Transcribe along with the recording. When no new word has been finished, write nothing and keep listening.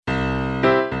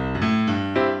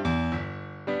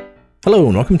Hello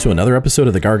and welcome to another episode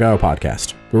of the Gargoyle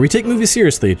Podcast, where we take movies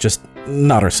seriously, just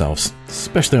not ourselves,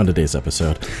 especially on today's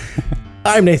episode.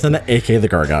 I'm Nathan, aka the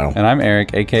Gargoyle. And I'm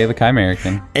Eric, aka the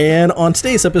Chimerican. And on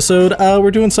today's episode,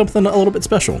 we're doing something a little bit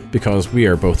special, because we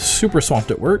are both super swamped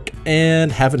at work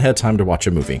and haven't had time to watch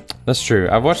a movie. That's true.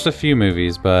 I've watched a few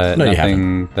movies, but No, you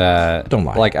nothing that... Don't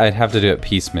lie. Like, I'd have to do it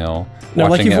piecemeal. No,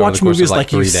 like you've watched movies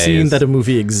like you've 3 days. seen that a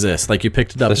movie exists, like you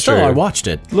picked it up. That's Oh, true. I watched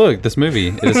it. Look, this movie.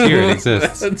 It is here. It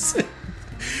exists.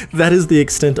 That is the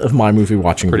extent of my movie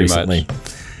watching Pretty recently.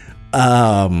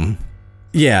 much.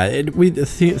 Yeah,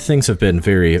 things have been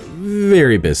very,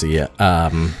 very busy.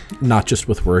 Not just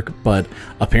with work, but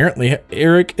apparently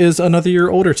Eric is another year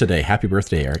older today. Happy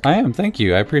birthday, Eric. I am. Thank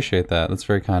you. I appreciate that. That's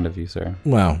very kind of you, sir.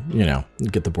 Well, you know,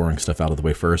 get the boring stuff out of the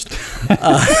way first.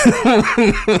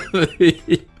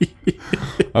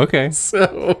 Okay.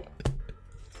 So,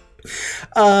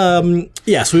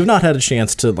 so we've not had a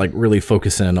chance to like really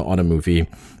focus in on a movie.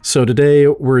 So today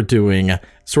we're doing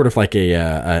sort of like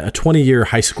a 20-year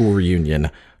high school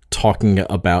reunion, talking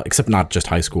about, except not just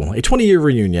high school, a 20-year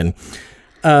reunion,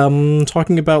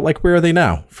 talking about like where are they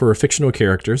now for fictional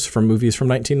characters from movies from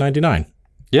 1999.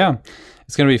 Yeah.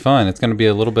 It's going to be fun. It's going to be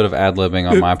a little bit of ad-libbing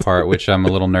on my part, which I'm a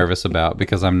little nervous about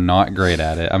because I'm not great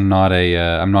at it. I'm not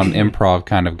an improv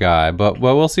kind of guy, but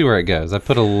we'll see where it goes. I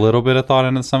put a little bit of thought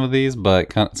into some of these,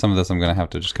 but some of this I'm going to have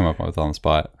to just come up with on the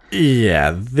spot.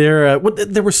 Yeah, there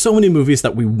were so many movies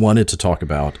that we wanted to talk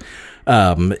about,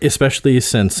 especially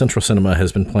since Central Cinema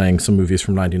has been playing some movies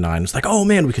from 99. It's like, oh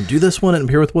man, we can do this one and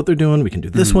pair with what they're doing. We can do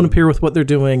this one and pair with what they're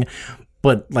doing.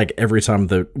 But like every time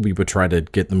that we would try to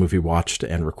get the movie watched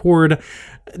and record,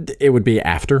 it would be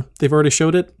after they've already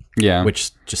showed it. Yeah.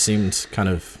 Which just seemed kind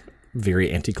of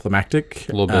very anticlimactic.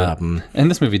 A little bit.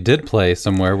 And this movie did play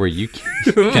somewhere where you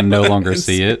can no longer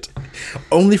see it.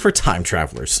 Only for time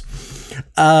travelers.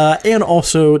 And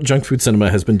also, Junk Food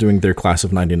Cinema has been doing their Class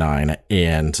of 99,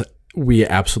 and we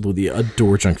absolutely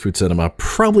adore Junk Food Cinema,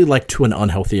 probably like to an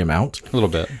unhealthy amount. A little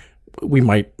bit. We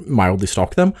might mildly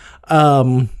stalk them.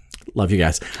 Love you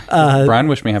guys. Brian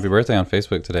wished me happy birthday on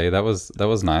Facebook today. That was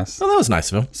nice. Oh, that was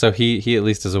nice of him. So he at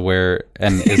least is aware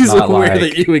and is He's not aware like,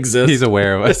 that you exist. He's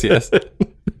aware of us, yes.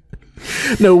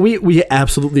 No, we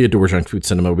absolutely adore Junk Food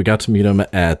Cinema. We got to meet them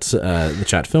at the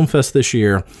Chat Film Fest this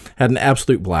year. Had an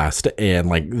absolute blast, and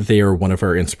like they are one of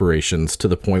our inspirations to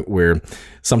the point where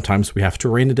sometimes we have to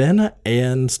rein it in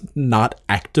and not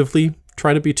actively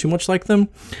try to be too much like them.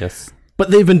 Yes. But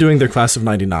they've been doing their Class of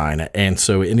 99, and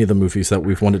so any of the movies that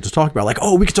we've wanted to talk about, like,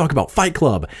 oh, we could talk about Fight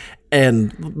Club,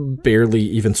 and barely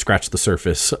even scratch the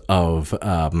surface of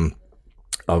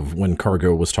when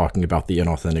Cargo was talking about the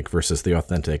inauthentic versus the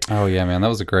authentic. Oh yeah, man, that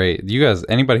was great. You guys,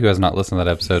 anybody who has not listened to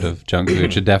that episode of Junk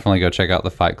Food should definitely go check out the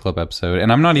Fight Club episode.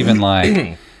 And I'm not even like,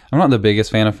 I'm not the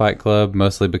biggest fan of Fight Club,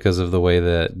 mostly because of the way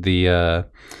that the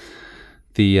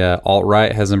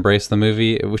alt-right has embraced the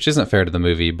movie, which isn't fair to the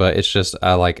movie, but it's just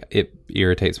it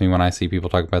irritates me when I see people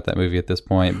talk about that movie at this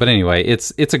point. But anyway,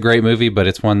 it's a great movie, but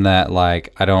it's one that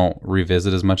like I don't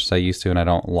revisit as much as I used to, and I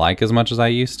don't like as much as I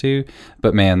used to.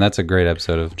 But man, that's a great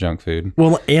episode of Junk Food.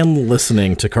 Well, and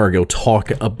listening to Cargo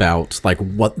talk about like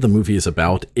what the movie is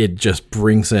about, it just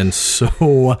brings in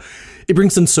so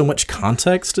much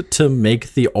context to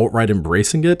make the alt-right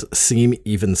embracing it seem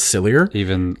even sillier,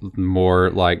 even more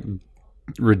like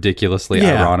ridiculously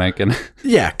ironic. And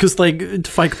yeah, because like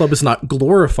Fight Club is not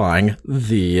glorifying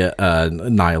the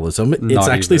nihilism. It's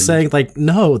actually saying like,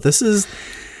 no, this is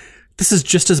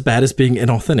just as bad as being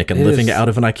inauthentic and living out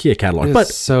of an IKEA catalog. But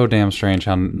it's so damn strange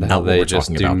how they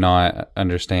just do not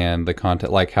understand the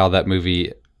content, like how that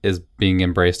movie is being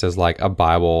embraced as like a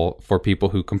Bible for people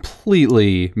who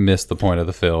completely miss the point of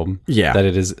the film. Yeah, that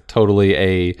it is totally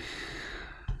a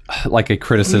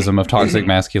criticism of toxic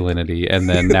masculinity, and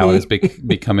then now it's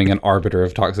becoming an arbiter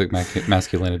of toxic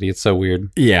masculinity. It's so weird.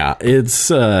 Yeah,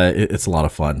 it's a lot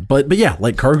of fun. But yeah,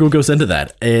 like Cargo goes into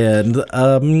that, and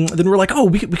then we're like, oh,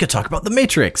 we could talk about The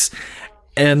Matrix,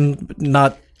 and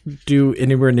not do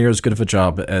anywhere near as good of a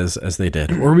job as they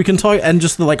did. Or we can talk, and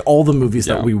just like all the movies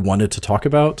that we wanted to talk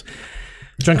about,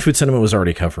 Junk Food Cinema was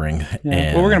already covering. Yeah.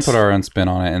 And well, we're gonna put our own spin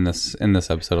on it in this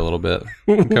episode a little bit.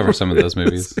 We'll cover some of those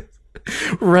movies.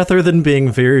 Rather than being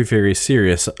very, very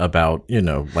serious about, you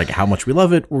know, like how much we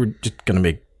love it, we're just going to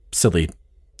make silly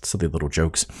little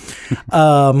jokes.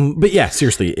 But yeah,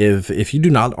 seriously, if you do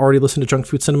not already listen to Junk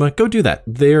Food Cinema, go do that.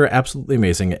 They're absolutely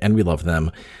amazing, and we love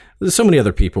them. There's so many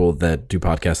other people that do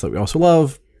podcasts that we also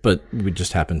love, but we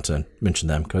just happen to mention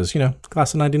them because, you know,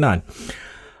 Class of 99.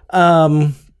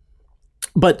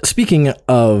 But speaking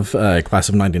of Class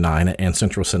of 99 and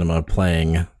Central Cinema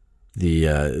playing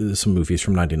some movies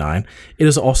from 99, it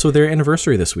is also their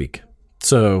anniversary this week.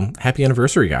 So happy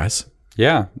anniversary, guys.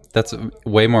 Yeah, that's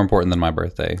way more important than my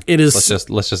birthday. It is.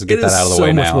 Let's just get that out of the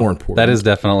way now. So much more important. That is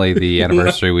definitely the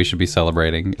anniversary we should be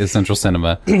celebrating. Is Central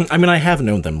Cinema. I mean, I have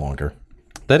known them longer.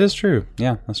 That is true.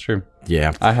 Yeah, that's true.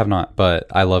 Yeah. I have not, but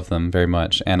I love them very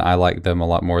much, and I like them a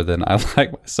lot more than I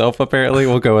like myself, apparently.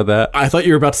 We'll go with that. I thought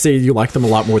you were about to say you like them a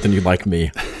lot more than you like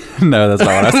me. No, that's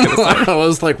not what I was going to say. I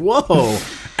was like, whoa,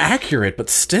 accurate, but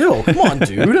still. Come on,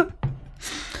 dude.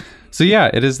 So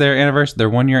yeah, it is their anniversary, their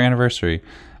 1 year anniversary.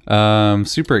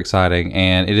 Super exciting,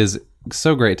 and it is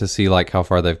so great to see like how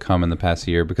far they've come in the past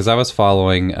year, because I was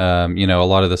following a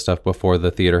lot of the stuff before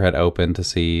the theater had opened to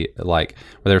see like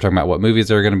where they were talking about what movies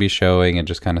they're going to be showing, and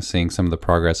just kind of seeing some of the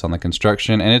progress on the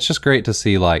construction. And it's just great to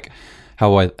see like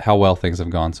how well things have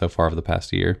gone so far over the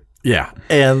past year. Yeah,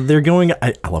 and they're going.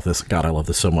 I love this. God, I love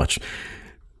this so much.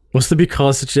 Mostly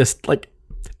because it's just like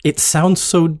it sounds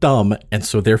so dumb and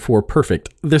so therefore perfect.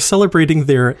 They're celebrating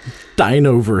their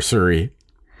dinoversary.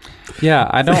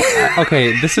 Yeah,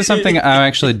 okay, this is something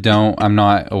I'm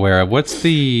not aware of. What's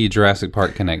the Jurassic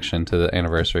Park connection to the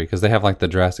anniversary? Because they have like the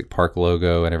Jurassic Park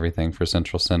logo and everything for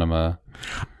Central Cinema.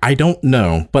 I don't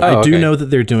know, but I do know that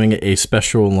they're doing a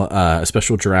special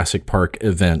Jurassic Park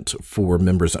event for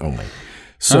members only.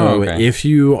 So if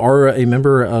you are a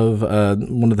member of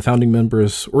one of the founding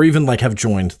members, or even like have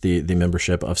joined the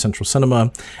membership of Central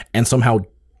Cinema and somehow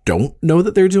don't know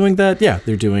that they're doing that, yeah,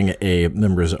 they're doing a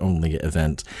members only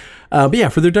event. But yeah,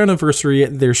 for their anniversary,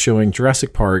 they're showing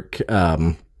Jurassic Park,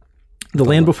 The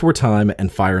Land Before Time,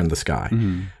 and Fire in the Sky.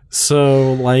 Mm-hmm.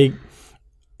 So like,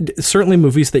 certainly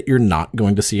movies that you're not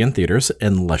going to see in theaters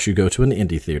unless you go to an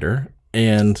indie theater.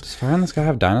 And does Fire in the Sky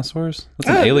have dinosaurs? That's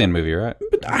an alien movie, right?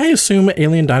 But I assume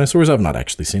Alien Dinosaurs. I've not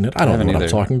actually seen it. I don't know what I'm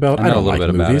talking about. I don't like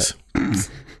movies.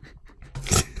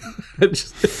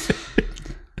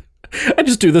 I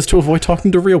just do this to avoid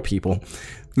talking to real people.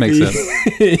 Makes sense.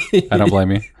 I don't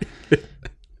blame you.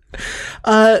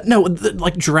 No,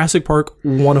 like Jurassic Park,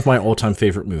 one of my all-time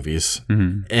favorite movies.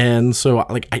 Mm-hmm. And so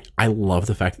like I love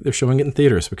the fact that they're showing it in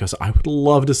theaters, because I would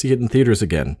love to see it in theaters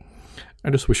again. I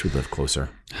just wish we lived closer.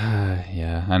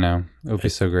 Yeah, I know. It would be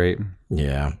so great.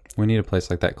 Yeah. We need a place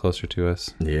like that closer to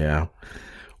us. Yeah.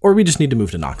 Or we just need to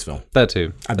move to Knoxville. That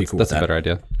too. I'd be cool with that. That's a better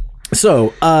idea.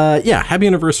 So, yeah, happy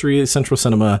anniversary, Central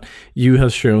Cinema. You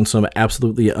have shown some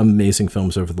absolutely amazing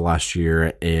films over the last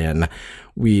year, and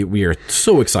we are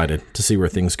so excited to see where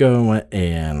things go.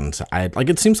 And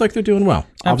it seems like they're doing well.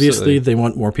 Absolutely. Obviously, they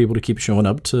want more people to keep showing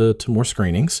up to more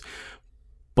screenings.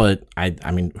 But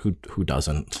I mean, who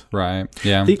doesn't? Right.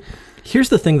 Yeah. Here's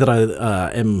the thing that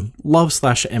I am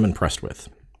impressed with: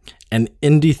 an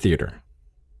indie theater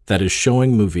that is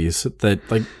showing movies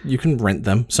that like you can rent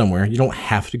them somewhere. You don't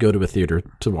have to go to a theater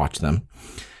to watch them.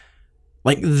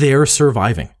 Like, they're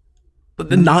surviving, but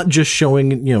they're not just showing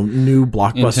new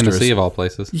blockbusters in Tennessee of all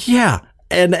places. Yeah.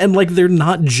 And like, they're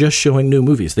not just showing new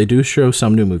movies. They do show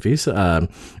some new movies.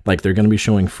 Like, they're going to be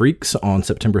showing Freaks on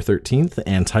September 13th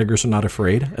and Tigers Are Not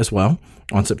Afraid as well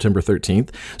on September 13th.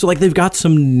 So like, they've got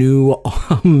some new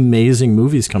amazing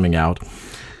movies coming out.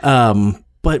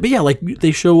 But yeah, like,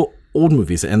 they show old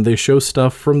movies, and they show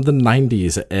stuff from the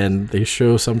 90s, and they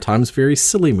show sometimes very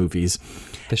silly movies.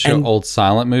 They show old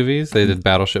silent movies. They did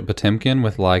Battleship Potemkin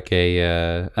with like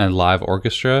a live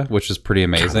orchestra, which is pretty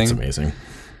amazing. God, that's amazing.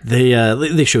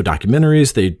 They show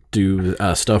documentaries. They do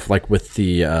stuff like with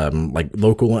the like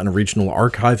local and regional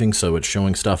archiving, so it's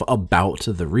showing stuff about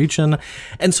the region.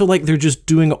 And so like, they're just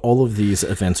doing all of these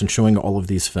events and showing all of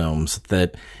these films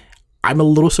that I'm a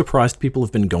little surprised people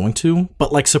have been going to,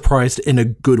 but like, surprised in a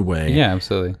good way. Yeah,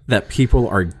 absolutely. That people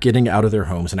are getting out of their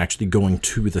homes and actually going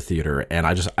to the theater. And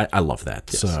I love that.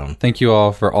 Yes. So thank you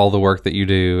all for all the work that you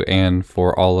do, and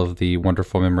for all of the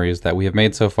wonderful memories that we have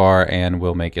made so far and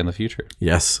will make in the future.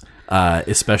 Yes.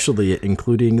 Especially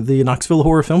including the Knoxville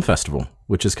Horror Film Festival,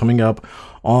 which is coming up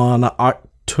on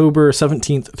October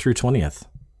 17th through 20th.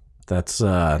 That's,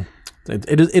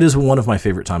 It is one of my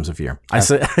favorite times of year. I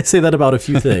say that about a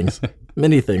few things,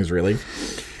 many things really.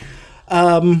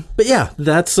 But yeah,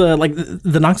 that's like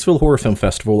the Knoxville Horror Film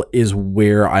Festival is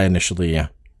where I initially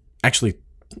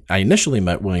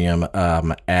met William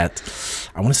at,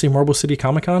 I want to say, Marble City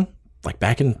Comic Con, like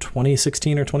back in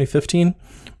 2016 or 2015.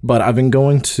 But I've been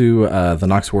going to the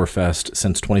Knox Horror Fest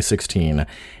since 2016.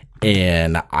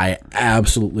 And I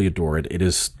absolutely adore it. It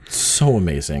is so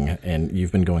amazing. And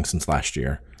you've been going since last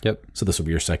year. Yep. So this will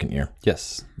be your second year.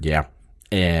 Yes. Yeah.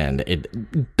 And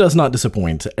it does not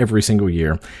disappoint every single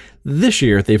year. This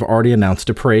year, they've already announced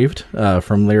Depraved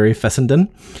from Larry Fessenden,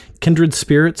 Kindred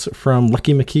Spirits from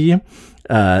Lucky McKee,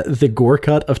 the gore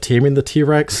cut of Taming the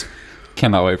T-Rex.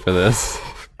 Cannot wait for this.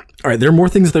 All right, there are more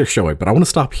things they're showing, but I want to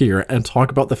stop here and talk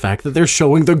about the fact that they're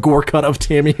showing the gore cut of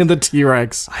Tammy and the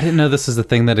T-Rex. I didn't know this is a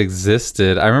thing that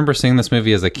existed. I remember seeing this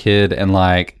movie as a kid and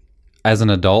like as an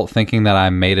adult thinking that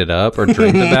I made it up or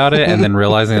dreamed about it and then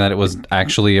realizing that it was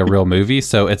actually a real movie.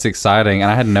 So it's exciting. And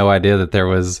I had no idea that there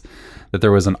was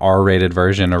an R-rated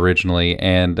version originally,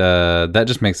 and that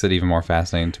just makes it even more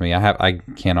fascinating to me. I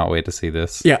cannot wait to see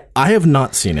this. Yeah, I have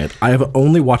not seen it. I have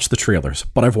only watched the trailers,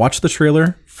 but I've watched the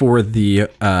trailer for the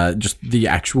just the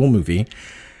actual movie,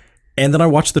 and then I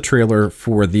watched the trailer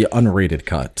for the unrated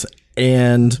cut.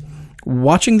 And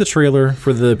watching the trailer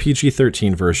for the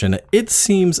PG-13 version, it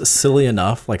seems silly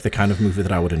enough, like the kind of movie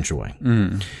that I would enjoy.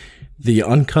 The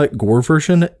uncut gore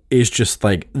version is just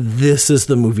like, this is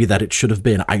the movie that it should have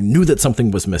been. I knew that something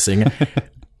was missing,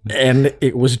 and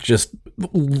it was just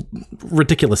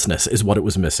ridiculousness is what it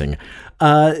was missing.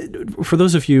 For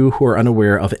those of you who are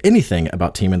unaware of anything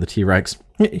about Tammy and the T-Rex,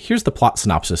 here's the plot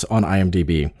synopsis on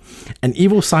IMDb. An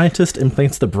evil scientist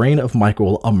implants the brain of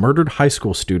Michael, a murdered high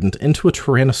school student, into a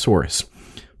Tyrannosaurus.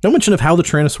 No mention of how the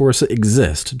Tyrannosaurus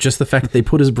exists, just the fact that they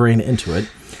put his brain into it.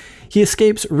 He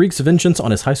escapes, wreaks vengeance on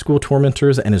his high school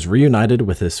tormentors, and is reunited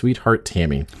with his sweetheart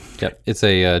Tammy. Yep, it's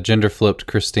a gender-flipped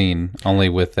Christine, only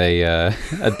with a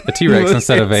T-Rex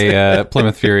instead of a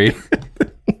Plymouth Fury.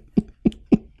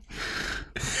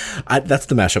 That's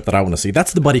the mashup that I want to see.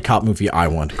 That's the buddy cop movie I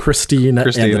want. Christine and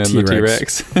the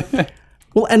T-Rex.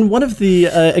 Well, and one of the,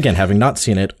 again, having not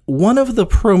seen it, one of the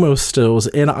promo stills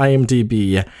in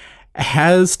IMDb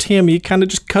has Tammy kind of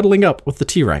just cuddling up with the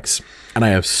T-Rex. And I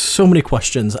have so many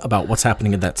questions about what's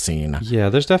happening in that scene. Yeah,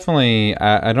 there's definitely,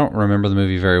 I don't remember the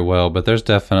movie very well, but there's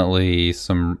definitely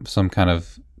some kind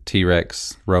of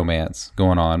T-Rex romance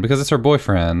going on because it's her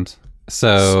boyfriend.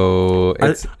 So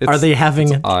are they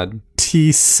having odd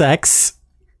T-sex?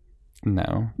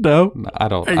 No, I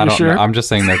don't sure? know. I'm just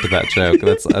saying no to that joke.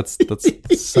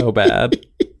 That's so bad.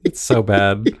 It's so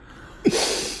bad.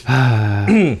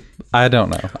 I don't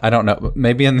know.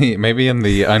 Maybe in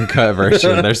the uncut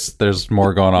version, there's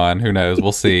more going on. Who knows?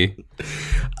 We'll see.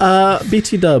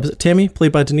 BT Dubs, Tammy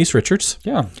played by Denise Richards.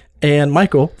 Yeah, and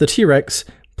Michael the T-Rex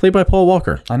played by Paul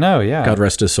Walker. I know. Yeah, God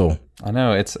rest his soul. I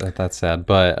know that's sad,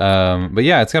 but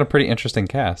yeah, it's got a pretty interesting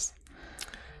cast.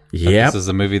 Yeah, this is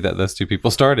a movie that those two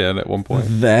people starred in at one point.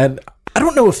 That I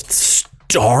don't know if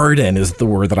starred in is the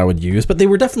word that I would use, but they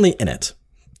were definitely in it.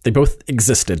 They both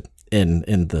existed in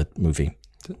the movie.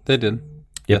 They did.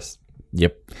 Yes.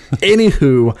 Yep.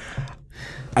 Anywho,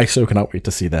 I so cannot wait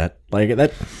to see that. Like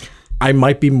that, I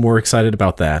might be more excited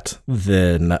about that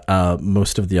than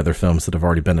most of the other films that have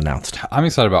already been announced. I'm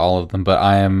excited about all of them, but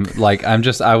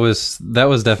that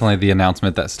was definitely the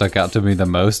announcement that stuck out to me the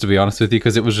most, to be honest with you,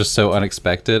 because it was just so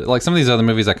unexpected. Like some of these other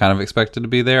movies I kind of expected to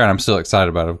be there, and I'm still excited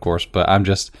about it, of course, but I'm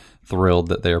just thrilled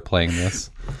that they're playing this.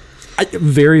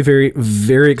 Very, very,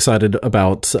 very excited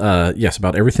about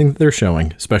about everything that they're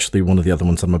showing, especially one of the other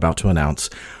ones I'm about to announce.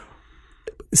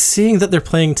 Seeing that they're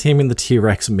playing Tammy and the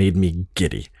T-Rex made me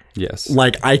giddy. Yes.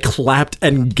 Like, I clapped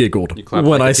and giggled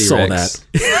when I saw that.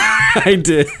 I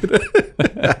did.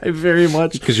 I very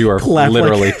much. Because you are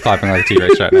literally clapping like a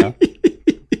T-Rex right now.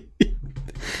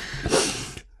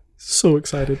 So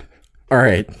excited. All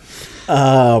right.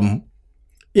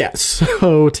 Yeah,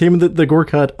 so Tammy the gore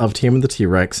cut of Tammy the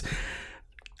T-Rex.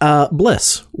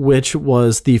 Bliss, which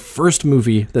was the first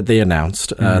movie that they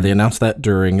announced. They announced that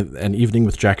during an evening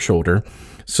with Jack Shoulder.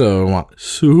 So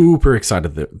super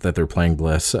excited that they're playing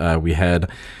Bliss. We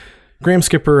had Graham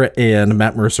Skipper and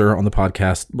Matt Mercer on the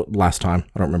podcast last time.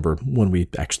 I don't remember when we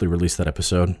actually released that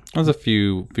episode. It was a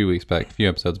few weeks back, a few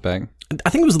episodes back. I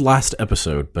think it was the last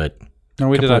episode, but... No,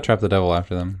 we did I Trap the Devil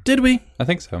after them. Did we? I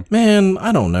think so. Man,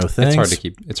 I don't know things.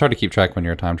 It's hard to keep track when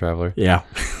you're a time traveler. Yeah.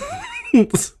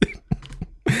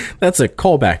 That's a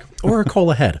callback or a call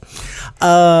ahead.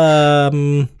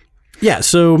 Yeah,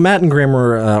 so Matt and Graham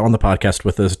were on the podcast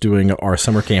with us doing our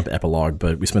summer camp epilogue,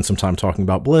 but we spent some time talking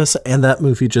about Bliss, and that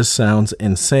movie just sounds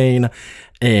insane.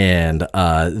 And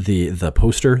the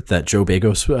poster that Joe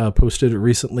Bagos posted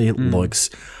recently looks...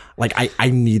 Like, I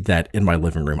need that in my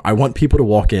living room. I want people to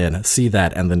walk in, see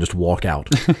that, and then just walk out.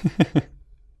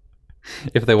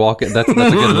 If they walk in, that's a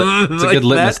good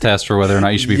litmus test for whether or not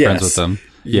you should be friends with them.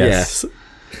 Yes.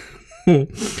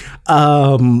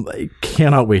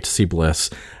 Cannot wait to see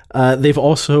Bliss. They've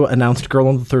also announced Girl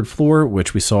on the Third Floor,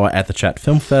 which we saw at the Chat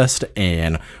Film Fest,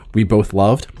 and we both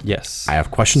loved. Yes. I have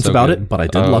questions about it, but I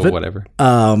did love it. Whatever.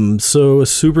 So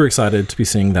super excited to be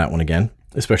seeing that one again,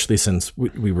 especially since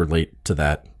we were late to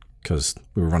that. because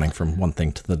we were running from one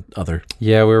thing to the other.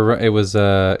 Yeah, it was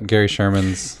Gary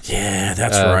Sherman's Yeah,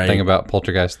 that's right. thing about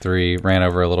Poltergeist 3 ran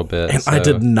over a little bit. And I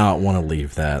did not want to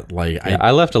leave that. Like,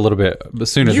 I left a little bit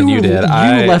sooner than you did.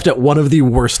 You left at one of the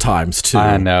worst times too.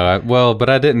 I know. But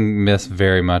I didn't miss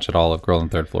very much at all of Girl on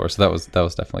the Third Floor, so that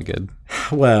was definitely good.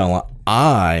 Well,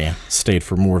 I stayed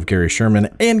for more of Gary Sherman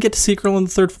and get to see Girl on the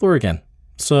Third Floor again.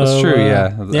 So that's true.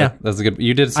 Yeah, that's a good.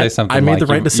 You did say something. I made like the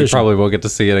right decision. You probably will get to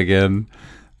see it again.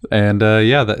 And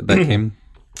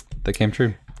that came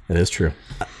true. It is true.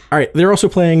 All right, they're also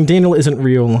playing Daniel Isn't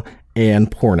Real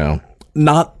and Porno.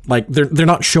 Not like they're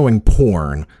not showing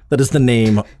porn. That is the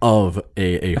name of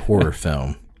a horror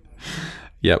film.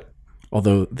 Yep.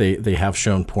 Although they have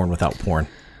shown porn without porn.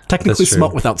 Technically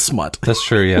smut without smut. That's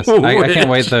true, yes. I can't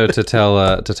wait though to tell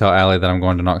Allie that I'm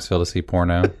going to Knoxville to see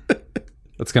Porno.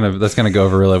 That's gonna go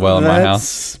over really well in my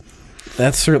house.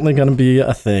 That's certainly gonna be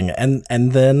a thing.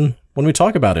 And then when we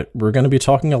talk about it, we're gonna be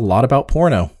talking a lot about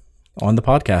porno on the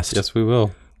podcast. Yes, we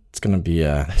will. It's gonna be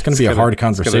a hard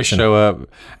conversation. It's gonna show up.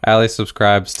 Allie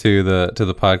subscribes to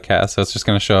the podcast, so it's just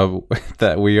gonna show up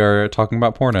that we are talking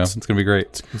about porno. It's gonna be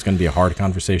great. It's gonna be a hard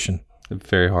conversation.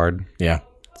 Very hard. Yeah.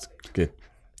 It's good.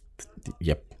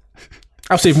 Yep.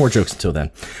 I'll save more jokes until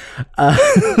then.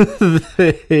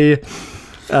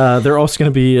 They're also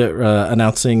going to be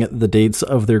announcing the dates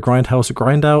of their Grindhouse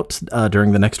Grindout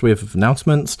during the next wave of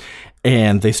announcements,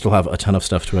 and they still have a ton of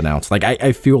stuff to announce. Like,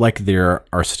 I feel like there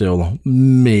are still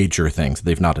major things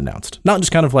they've not announced. Not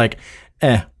just kind of like,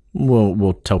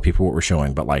 we'll tell people what we're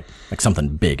showing, but like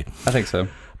something big. I think so.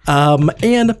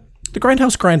 And the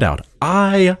Grindhouse Grindout.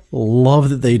 I love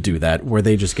that they do that, where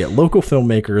they just get local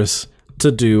filmmakers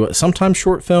to do sometimes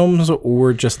short films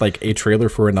or just like a trailer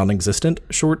for a non-existent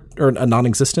short or a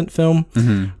non-existent film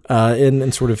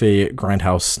in sort of a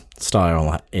Grindhouse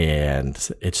style. And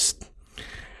it's,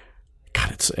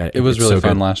 God, it was really so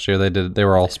fun good. last year. They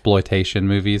were all exploitation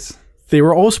movies. They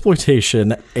were all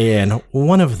exploitation, and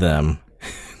one of them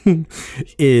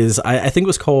is, I think it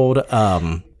was called,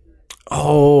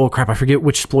 oh crap, I forget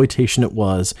which exploitation it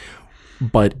was,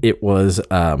 but it was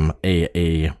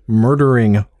a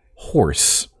murdering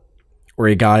horse, or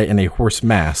a guy in a horse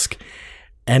mask,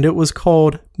 and it was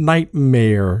called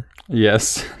Nightmare.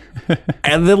 Yes.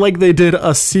 And then like they did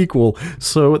a sequel,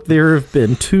 so there have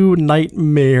been 2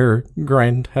 Nightmare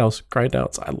Grindhouse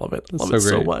Grindouts. I love it. I love it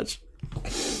so much.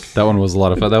 That one was a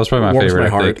lot of fun. That was probably my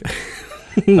favorite. I think.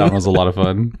 That one was a lot of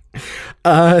fun.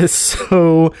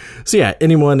 So yeah,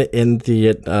 anyone in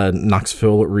the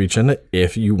Knoxville region,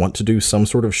 if you want to do some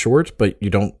sort of short, but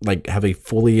you don't like have a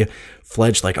fully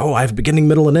fledged, like, oh, I have beginning,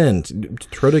 middle, and end,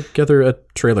 throw together a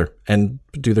trailer and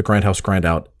do the Grindhouse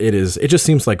Grindout. It just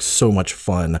seems like so much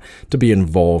fun to be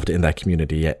involved in that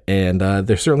community, and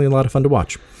they're certainly a lot of fun to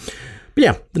watch. But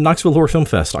yeah, the Knoxville Horror Film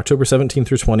Fest, October 17th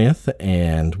through 20th,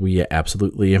 and we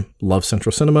absolutely love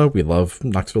Central Cinema. We love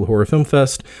Knoxville Horror Film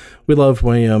Fest. We love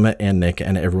William and Nick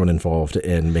and everyone involved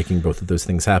in making both of those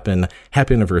things happen.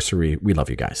 Happy anniversary. We love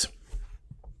you guys.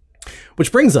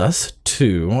 Which brings us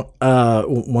to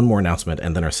one more announcement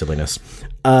and then our silliness.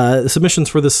 Submissions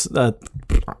for this,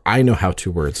 I know how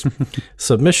 2 words.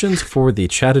 Submissions for the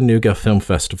Chattanooga Film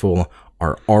Festival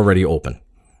are already open.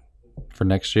 For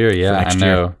next year, yeah, I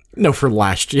know. No, for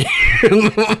last year.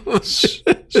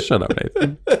 Shut up,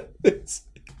 Nathan.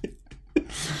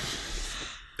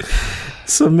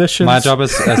 Submissions. My job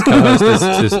as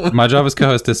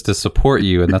co-host is to support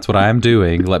you, and that's what I am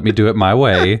doing. Let me do it my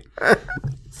way.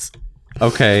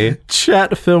 Okay.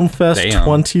 Chat Film Fest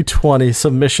 2020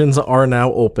 submissions are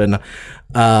now open.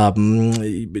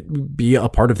 Be a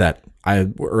part of that.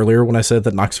 Earlier when I said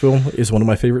that Knoxville is one of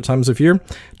my favorite times of year,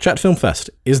 Chat Film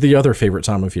Fest is the other favorite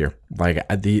time of year. Like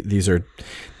these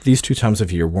 2 times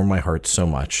of year warm my heart so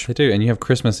much. They do, and you have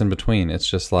Christmas in between. It's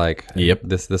just like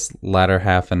this latter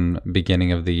half and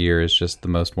beginning of the year is just the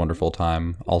most wonderful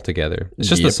time altogether. It's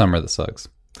just the summer that sucks.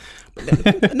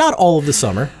 Not all of the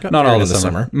summer. Not all of the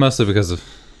summer. Mostly because of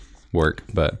work,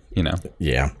 but you know.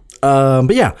 Yeah.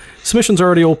 But yeah, submissions are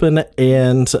already open,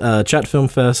 and Chat Film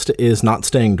Fest is not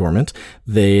staying dormant.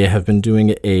 They have been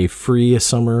doing a free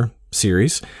summer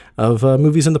series of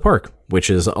movies in the park, which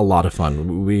is a lot of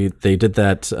fun. They did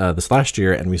that this last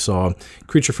year, and we saw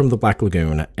Creature from the Black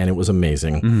Lagoon, and it was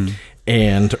amazing. Mm-hmm.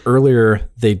 And earlier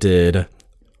they did,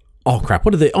 oh crap,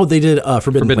 what did they? Oh, they did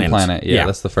Forbidden Planet. Yeah,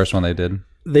 that's the first one they did.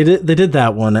 They did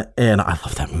that one, and I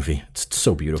love that movie. It's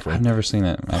so beautiful. I've never seen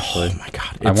it, actually. Oh my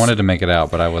God. I wanted to make it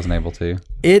out, but I wasn't able to.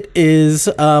 It is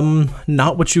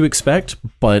not what you expect,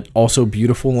 but also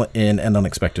beautiful in an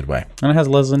unexpected way. And it has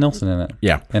Leslie Nielsen in it.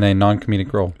 Yeah. In a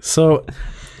non-comedic role. So,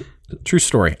 true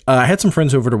story. I had some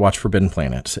friends over to watch Forbidden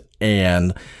Planet,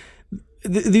 and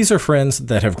these are friends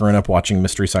that have grown up watching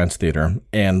Mystery Science Theater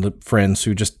and friends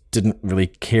who just didn't really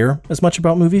care as much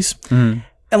about movies.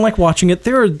 And like watching it,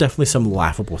 there are definitely some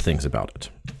laughable things about it.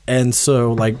 And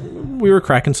so like we were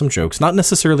cracking some jokes, not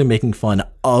necessarily making fun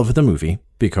of the movie,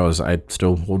 because I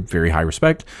still hold very high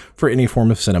respect for any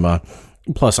form of cinema.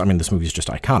 Plus, I mean, this movie is just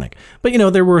iconic. But, you know,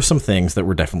 there were some things that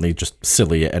were definitely just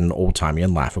silly and old-timey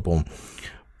and laughable.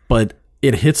 But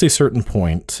it hits a certain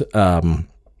point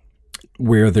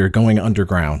where they're going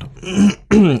underground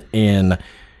and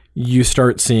you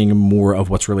start seeing more of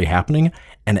what's really happening,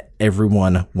 and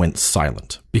everyone went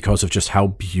silent because of just how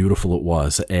beautiful it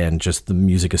was, and just the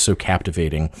music is so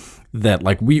captivating that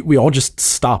like we all just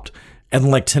stopped. And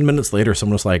like 10 minutes later,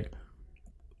 someone was like,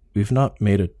 "We've not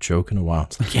made a joke in a while."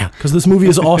 It's like, yeah, because this movie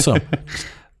is awesome.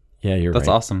 Yeah, you're That's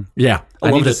right. awesome. Yeah,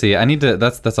 I need to see. I need to.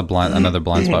 That's another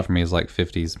blind spot for me is like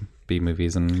 50s B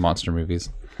movies and monster movies.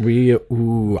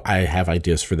 I have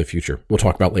ideas for the future. We'll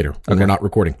talk about later when we're not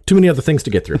recording. Too many other things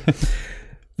to get through.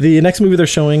 The next movie they're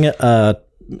showing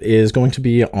is going to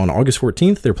be on August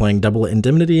 14th. They're playing Double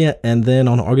Indemnity, and then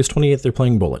on August 28th, they're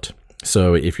playing Bullet.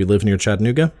 So if you live near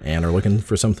Chattanooga and are looking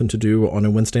for something to do on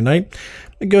a Wednesday night,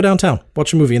 go downtown,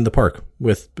 watch a movie in the park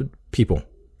with people.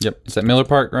 Yep. Is that Miller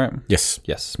Park, right? Yes.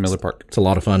 Yes, Miller Park. It's a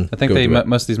lot of fun. I think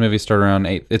most of these movies start around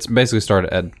 8. It's basically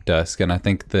started at dusk, and I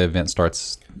think the event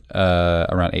starts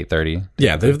around 8:30.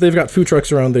 Yeah, they've got food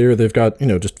trucks around there. They've got,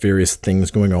 just various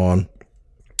things going on.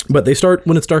 But they start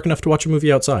when it's dark enough to watch a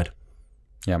movie outside.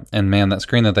 Yeah, and man, that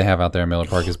screen that they have out there in Miller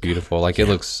Park is beautiful. Like, it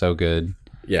looks so good.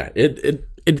 Yeah,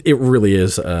 it really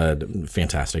is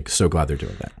fantastic. So glad they're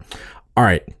doing that. All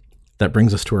right, that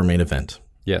brings us to our main event.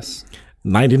 Yes.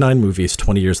 99 movies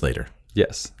 20 years later.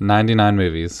 Yes, 99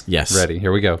 movies. Yes. Ready,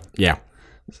 here we go. Yeah.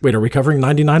 Wait, are we covering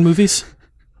 99 movies?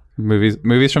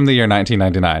 Movies from the year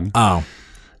 1999. Oh.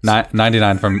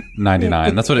 99 from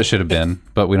 99. That's what it should have been,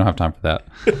 but we don't have time for that.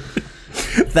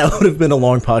 That would have been a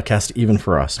long podcast even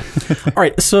for us. All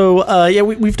right, so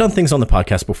we've done things on the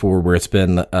podcast before where it's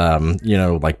been,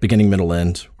 like beginning, middle,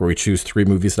 end, where we choose 3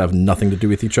 movies that have nothing to do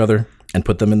with each other and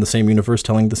put them in the same universe,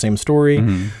 telling the same story.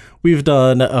 Mm-hmm. We've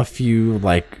done a few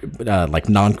like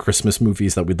non-Christmas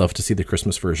movies that we'd love to see the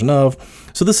Christmas version of.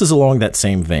 So this is along that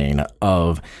same vein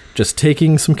of just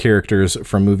taking some characters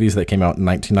from movies that came out in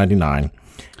 1999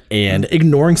 and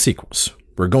ignoring sequels.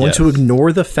 We're going to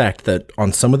ignore the fact that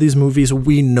on some of these movies,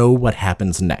 we know what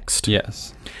happens next.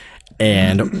 Yes.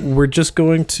 And we're just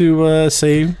going to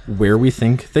say where we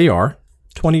think they are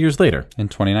 20 years later. In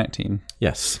 2019.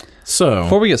 Yes. So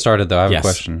before we get started, though, I have a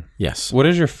question. Yes. What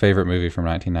is your favorite movie from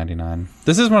 1999?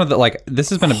 This is one of the, this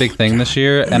has been a big thing this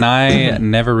year, and I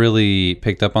never really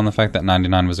picked up on the fact that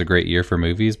 99 was a great year for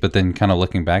movies, but then kind of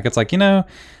looking back, it's like,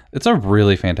 it's a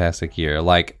really fantastic year.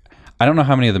 Like, I don't know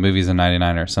how many of the movies in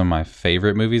 99 are some of my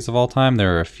favorite movies of all time.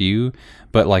 There are a few,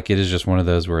 but it is just one of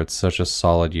those where it's such a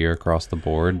solid year across the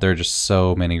board. There are just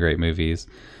so many great movies.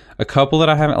 A couple that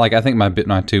I haven't, I think my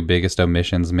 2 biggest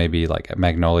omissions maybe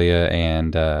Magnolia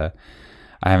and I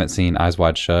haven't seen Eyes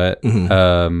Wide Shut.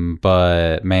 Mm-hmm.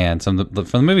 But man, from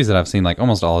the movies that I've seen,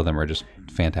 almost all of them are just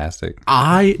fantastic.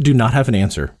 I do not have an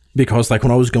answer because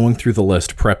when I was going through the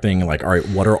list, prepping, all right,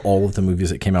 what are all of the movies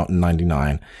that came out in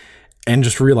 99? And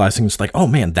just realizing it's oh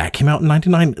man, that came out in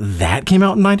 99. That came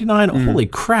out in 99. Holy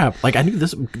crap. I knew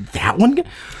that one.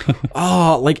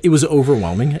 It was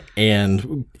overwhelming.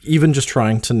 And even just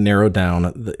trying to narrow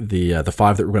down the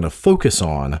 5 that we're going to focus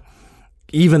on,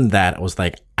 even that was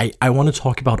I want to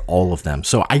talk about all of them.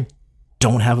 So I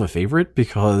don't have a favorite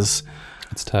because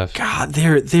it's tough. God,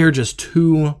 there are just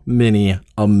too many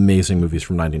amazing movies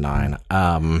from 99.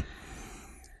 I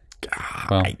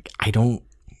don't.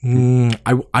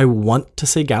 I want to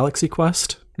say Galaxy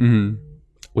Quest,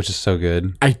 which is so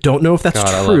good. I don't know if that's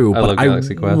true, I love but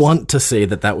Galaxy Quest. Want to say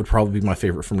that would probably be my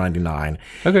favorite from 99.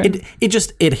 Okay,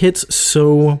 it hits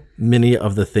so many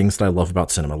of the things that I love about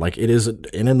cinema. It is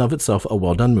in and of itself a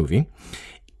well done movie.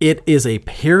 It is a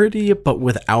parody, but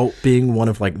without being one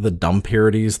of the dumb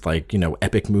parodies,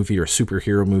 epic movie or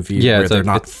superhero movie where they're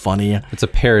not funny. It's a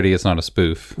parody. It's not a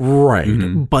spoof. Right.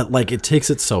 Mm-hmm. But it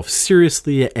takes itself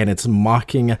seriously and it's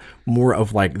mocking more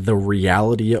of the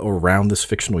reality around this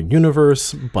fictional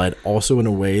universe, but also in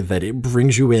a way that it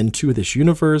brings you into this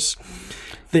universe.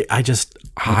 I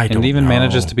don't and even know.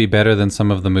 Manages to be better than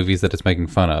some of the movies that it's making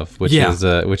fun of, which is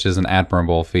an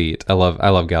admirable feat. I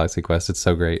love Galaxy Quest. It's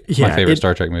so great. It's my favorite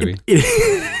Star Trek movie. It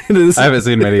is. I haven't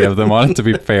seen many of them on it, to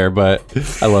be fair, but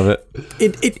I love it.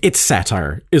 It's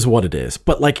satire is what it is,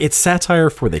 but it's satire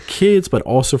for the kids, but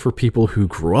also for people who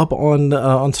grew up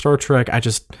on Star Trek.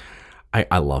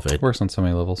 I love it. Works on so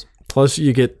many levels. Plus,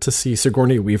 you get to see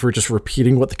Sigourney Weaver just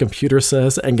repeating what the computer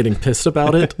says and getting pissed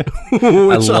about it.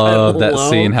 I love that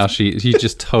scene, how he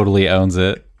just totally owns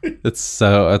it. It's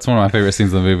one of my favorite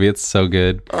scenes in the movie. It's so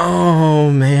good.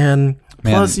 Oh, man.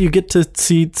 Plus, you get to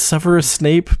see Severus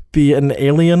Snape be an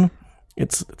alien.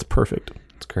 It's perfect.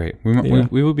 It's great.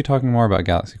 We will be talking more about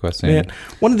Galaxy Quest soon. Man,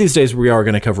 one of these days, we are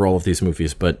going to cover all of these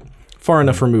movies, but far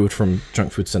enough removed from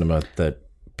junk food cinema that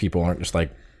people aren't just like,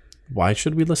 why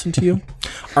should we listen to you?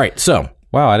 All right, so.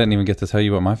 Wow, I didn't even get to tell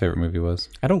you what my favorite movie was.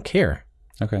 I don't care.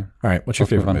 Okay. All right, what's your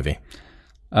favorite movie?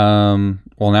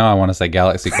 Well, now I want to say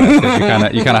Galaxy Quest because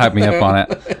you kind of hyped me up on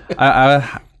it.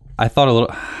 I thought a little.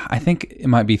 I think it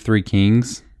might be Three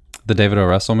Kings, the David O.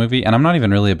 Russell movie, and I'm not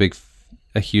even really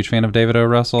a huge fan of David O.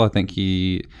 Russell. I think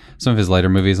some of his later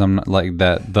movies, I'm not like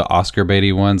that. The Oscar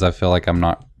baity ones, I feel like I'm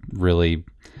not really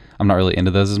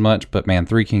into those as much. But man,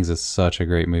 Three Kings is such a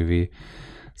great movie,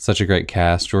 such a great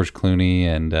cast. George Clooney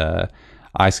and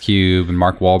Ice Cube and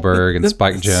Mark Wahlberg and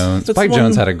Spike Jonze. Spike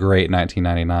Jonze had a great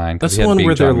 1999. That's the one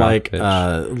where they're like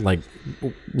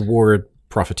war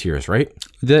profiteers, right?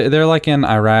 They're like in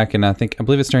Iraq, and I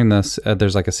believe it's during this.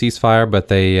 There's like a ceasefire, but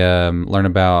they learn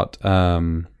about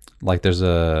like there's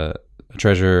a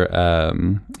treasure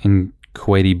in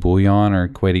Kuwaiti bullion or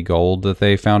Kuwaiti gold that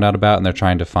they found out about, and they're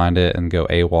trying to find it and go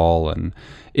AWOL, and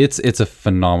it's a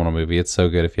phenomenal movie. It's so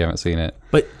good if you haven't seen it.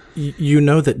 But you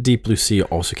know that Deep Blue Sea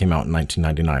also came out in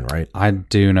 1999, right? I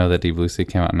do know that Deep Blue Sea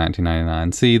came out in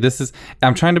 1999. See,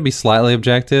 I'm trying to be slightly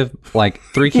objective. Like,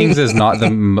 Three Kings is not the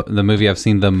movie I've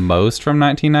seen the most from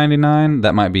 1999.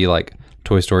 That might be like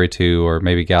Toy Story 2 or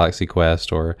maybe Galaxy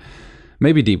Quest or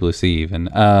maybe Deep Blue Sea even.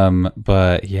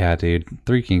 But yeah, dude,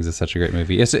 Three Kings is such a great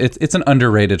movie. It's an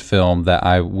underrated film that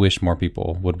I wish more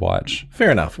people would watch.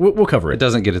 Fair enough. We'll cover it. It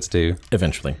doesn't get its due.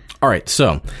 Eventually. All right,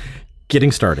 so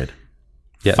getting started.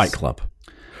 Yes. Fight Club.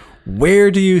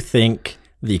 Where do you think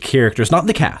the characters, not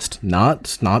the cast,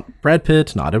 not Brad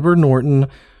Pitt, not Edward Norton,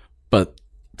 but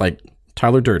like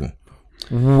Tyler Durden,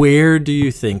 where do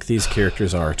you think these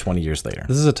characters are 20 years later?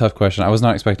 This is a tough question. I was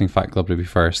not expecting Fight Club to be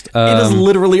first. It is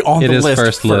literally on the list. It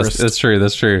is first. That's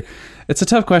true. It's a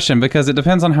tough question because it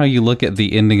depends on how you look at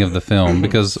the ending of the film.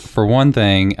 Because for one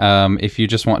thing, if you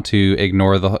just want to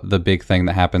ignore the big thing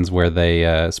that happens where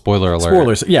they, spoiler alert.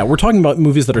 Spoilers. Yeah, we're talking about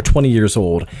movies that are 20 years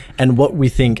old and what we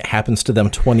think happens to them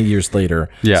 20 years later.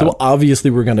 Yeah. So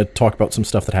obviously we're going to talk about some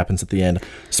stuff that happens at the end.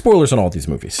 Spoilers on all these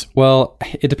movies. Well,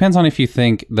 it depends on if you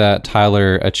think that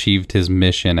Tyler achieved his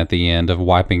mission at the end of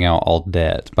wiping out all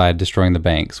debt by destroying the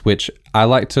banks, which I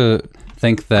like to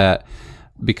think that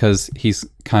because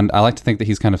I like to think that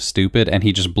he's kind of stupid and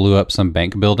he just blew up some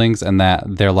bank buildings and that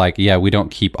they're like, yeah, we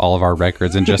don't keep all of our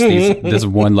records in just this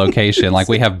one location. Like,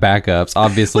 we have backups.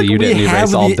 Obviously, you didn't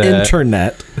erase all debt.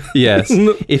 Internet. Yes.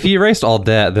 If he erased all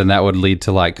debt, then that would lead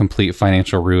to like complete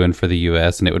financial ruin for the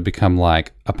U.S. and it would become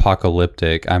like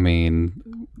apocalyptic. I mean,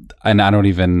 and I don't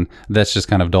even, that's just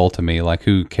kind of dull to me. Like,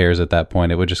 who cares at that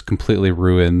point? It would just completely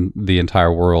ruin the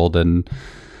entire world. And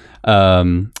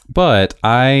but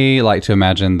I like to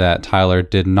imagine that Tyler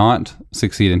did not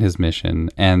succeed in his mission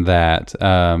and that,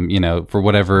 for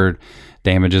whatever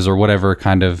damages or whatever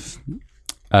kind of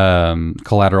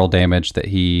collateral damage that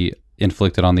he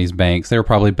inflicted on these banks, they were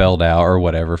probably bailed out or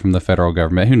whatever from the federal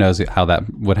government. Who knows how that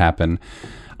would happen.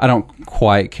 I don't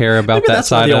quite care about that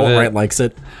side of it. The alt-right likes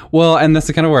it. Well, and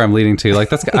that's kind of where I'm leading to.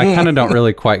 Like, I kind of don't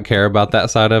really quite care about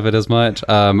that side of it as much.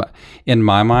 In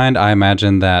my mind, I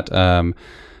imagine that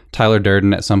Tyler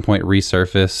Durden at some point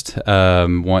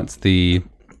resurfaced once the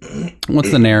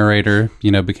narrator,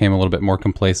 became a little bit more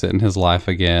complacent in his life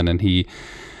again, and he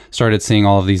started seeing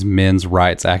all of these men's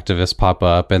rights activists pop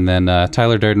up, and then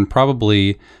Tyler Durden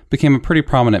probably became a pretty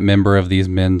prominent member of these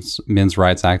men's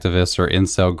rights activists or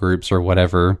incel groups or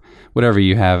whatever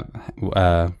you have.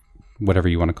 Whatever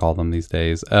you want to call them these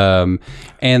days. And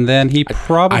then he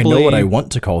probably... I know what I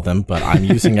want to call them, but I'm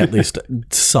using at least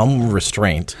some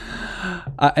restraint.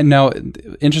 Now,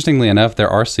 interestingly enough, there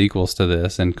are sequels to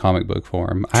this in comic book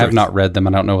form. I have not read them. I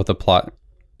don't know what the plot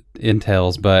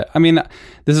entails, but I mean,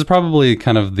 this is probably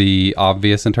kind of the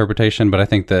obvious interpretation, but I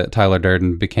think that Tyler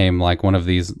Durden became like one of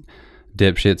these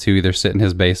dipshits who either sit in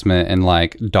his basement and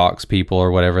like dox people or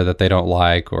whatever that they don't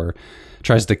like, or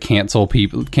tries to cancel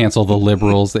the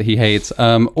liberals that he hates,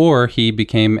 or he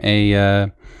became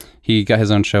he got his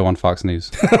own show on Fox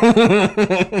News.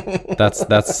 That's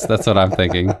what I'm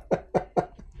thinking.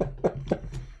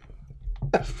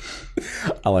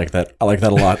 I like that a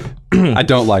lot. I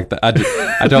don't like that.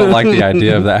 I don't like the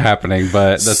idea of that happening,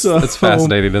 but that's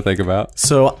fascinating to think about.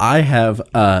 So I have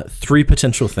 3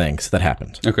 potential things that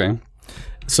happened. Okay.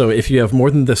 So if you have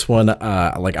more than this one,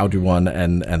 like I'll do one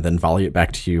and then volley it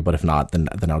back to you. But if not, then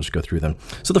I'll just go through them.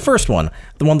 So the first one,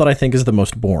 the one that I think is the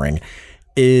most boring,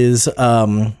 is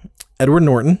Edward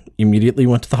Norton immediately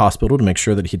went to the hospital to make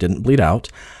sure that he didn't bleed out.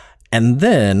 And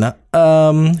then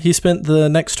he spent the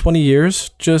next 20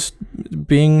 years just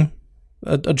being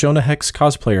a Jonah Hex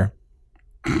cosplayer.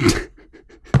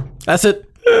 That's it.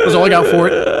 That's all I got for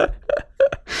it.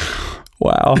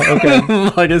 Wow. Okay.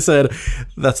 Like I said,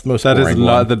 that's the most That is boring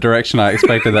not one. the direction I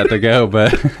expected that to go,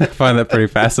 but I find that pretty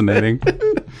fascinating.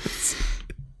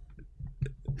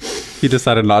 He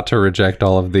decided not to reject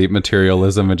all of the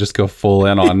materialism and just go full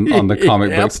in on the comic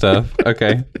book stuff.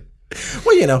 Okay.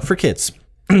 Well, for kids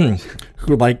who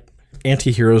like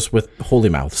anti-heroes with holy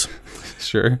mouths.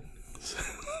 Sure.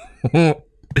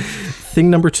 Thing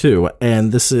number 2,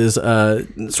 and this is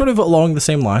sort of along the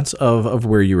same lines of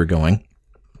where you were going.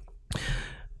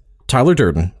 Tyler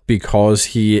Durden, because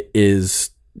he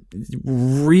is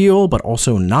real, but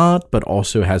also not, but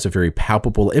also has a very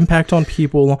palpable impact on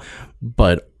people,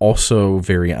 but also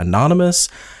very anonymous,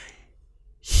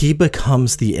 he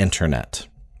becomes the internet.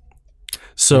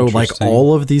 So like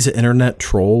all of these internet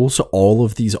trolls, all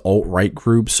of these alt-right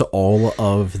groups, all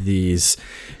of these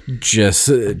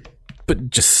just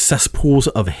cesspools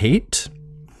of hate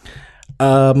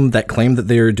that claim that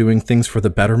they are doing things for the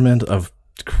betterment of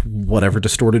whatever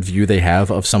distorted view they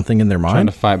have of something in their mind. Trying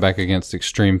to fight back against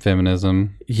extreme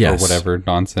feminism Yes. or whatever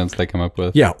nonsense they come up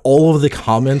with. Yeah, all of the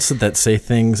comments that say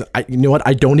things, you know what,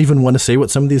 I don't even want to say what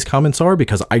some of these comments are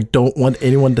because I don't want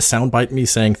anyone to soundbite me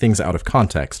saying things out of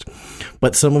context.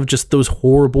 But some of just those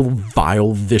horrible,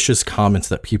 vile, vicious comments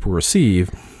that people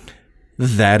receive,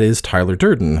 that is Tyler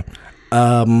Durden.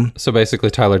 So basically,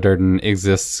 Tyler Durden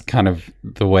exists kind of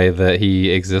the way that he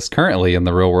exists currently in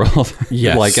the real world.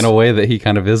 Yes. Like in a way that he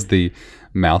kind of is the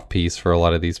mouthpiece for a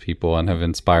lot of these people and have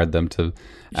inspired them to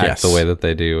act Yes. the way that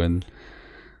they do. And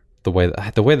the way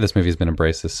this movie has been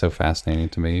embraced is so fascinating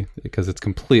to me because it's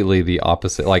completely the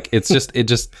opposite. Like it's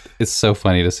so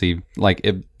funny to see. Like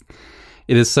it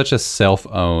is such a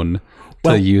self-own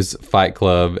to use Fight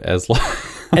Club as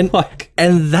And like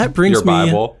and that brings your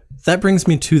Bible. That brings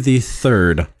me to the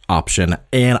third option,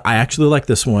 and I actually like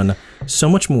this one so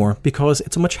much more because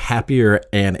it's a much happier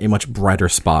and a much brighter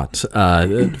spot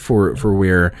for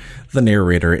where the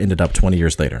narrator ended up 20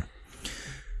 years later.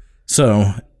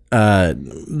 So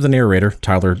the narrator,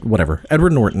 Tyler,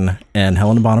 Edward Norton and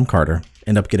Helena Bonham Carter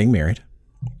end up getting married,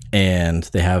 and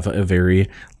they have a very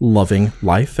loving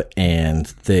life, and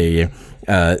they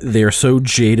are so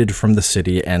jaded from the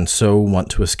city and so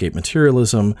want to escape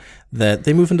materialism that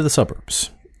they move into the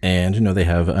suburbs. And, they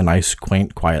have a nice,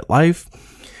 quaint, quiet life,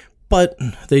 but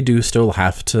they do still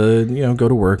have to, go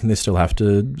to work, and they still have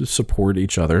to support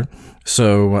each other.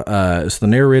 So, the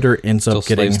narrator ends up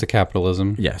getting... slaves to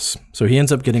capitalism. Yes. So he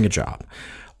ends up getting a job.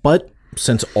 But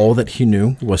since all that he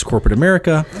knew was corporate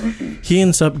America, he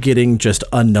ends up getting just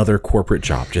another corporate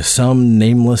job. Just some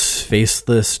nameless,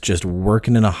 faceless, just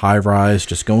working in a high-rise,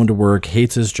 just going to work,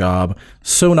 hates his job.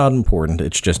 So not important.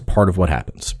 It's just part of what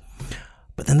happens.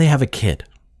 But then they have a kid.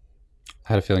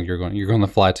 I had a feeling you're going the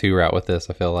Fly 2 route with this,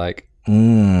 I feel like.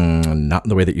 Not in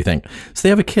the way that you think. So they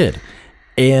have a kid.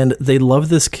 And they love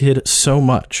this kid so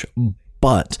much.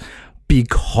 But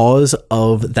because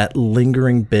of that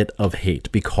lingering bit of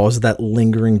hate, because of that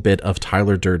lingering bit of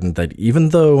Tyler Durden, that even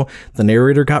though the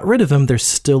narrator got rid of him, there's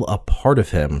still a part of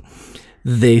him.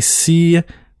 They see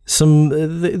some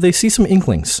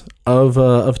inklings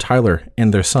of Tyler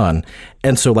and their son,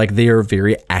 and so like they are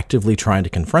very actively trying to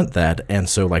confront that, and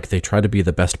so like they try to be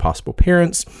the best possible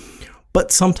parents.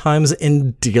 But sometimes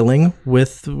in dealing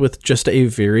with just a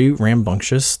very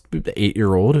rambunctious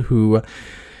 8-year-old who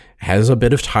has a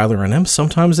bit of Tyler in him,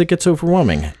 sometimes it gets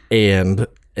overwhelming, and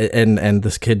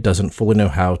this kid doesn't fully know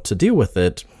how to deal with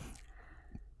it.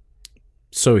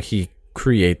 So he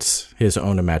creates his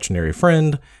own imaginary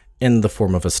friend in the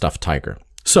form of a stuffed tiger.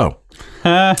 So,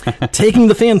 taking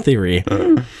the fan theory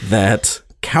that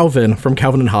Calvin from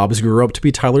Calvin and Hobbes grew up to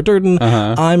be Tyler Durden,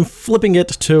 I'm flipping it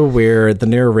to where the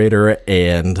narrator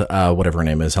and whatever her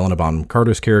name is, Helena Bonham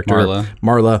Carter's character,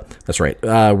 Marla, that's right,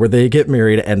 where they get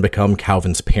married and become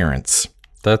Calvin's parents.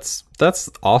 That's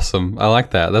awesome. I like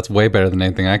that. That's way better than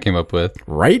anything I came up with.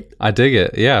 Right? I dig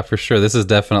it. Yeah, for sure. This is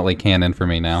definitely canon for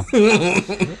me now.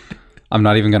 I'm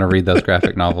not even going to read those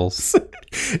graphic novels.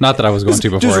 Not that I was going to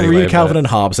before. Just anyway, read Calvin and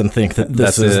Hobbes and think that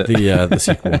this is the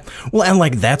sequel. Well, and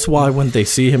like that's why when they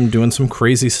see him doing some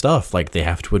crazy stuff, like they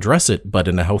have to address it, but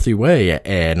in a healthy way.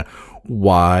 And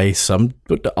why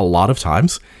a lot of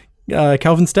times,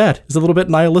 Calvin's dad is a little bit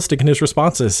nihilistic in his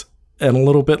responses. and a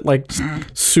little bit like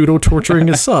pseudo torturing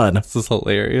his son. This is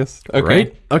hilarious. Okay.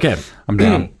 Right? Okay. I'm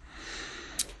down.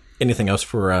 Anything else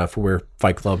for where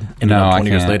Fight Club ended No, up I 20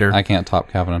 can't. years later? I can't top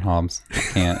Calvin and Hobbes. I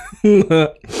can't.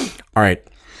 All right.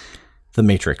 The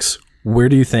Matrix. Where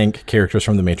do you think characters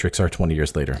from The Matrix are 20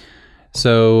 years later?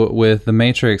 So with The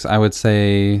Matrix, I would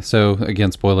say, so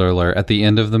again, spoiler alert, at the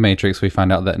end of The Matrix, we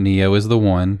find out that Neo is the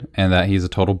one and that he's a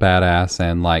total badass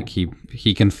and like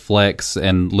he can flex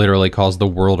and literally cause the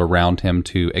world around him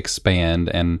to expand,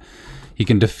 and he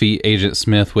can defeat Agent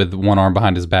Smith with one arm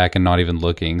behind his back and not even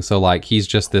looking. So like he's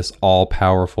just this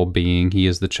all-powerful being. He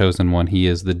is the chosen one. He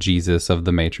is the Jesus of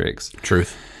The Matrix.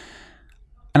 Truth.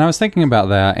 And I was thinking about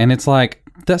that, and it's like,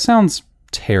 that sounds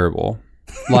terrible.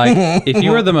 Like, if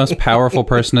you are the most powerful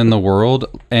person in the world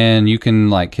and you can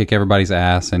like kick everybody's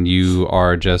ass and you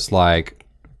are just like,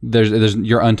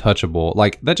 you're untouchable.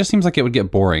 Like, that just seems like it would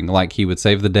get boring. Like, he would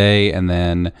save the day and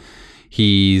then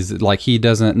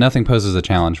nothing poses a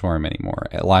challenge for him anymore.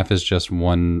 Life is just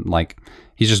one, like,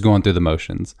 he's just going through the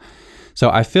motions. So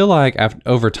I feel like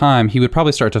over time, he would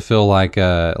probably start to feel like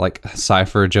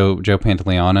Cypher, Joe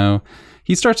Pantoliano.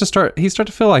 He start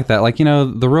to feel like that. Like, you know,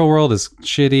 the real world is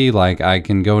shitty. Like, I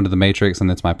can go into the Matrix and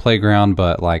it's my playground,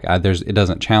 but like it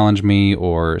doesn't challenge me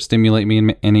or stimulate me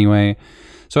in any way.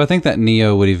 So I think that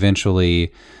Neo would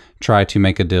eventually try to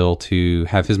make a deal to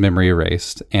have his memory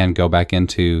erased and go back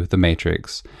into the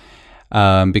Matrix.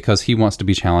 Because he wants to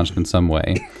be challenged in some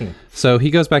way. So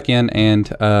he goes back in and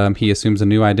he assumes a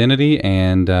new identity,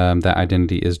 and that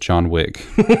identity is John Wick.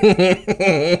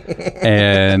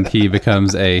 And he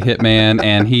becomes a hitman,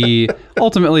 and he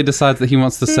ultimately decides that he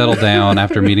wants to settle down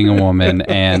after meeting a woman.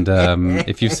 And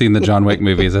if you've seen the John Wick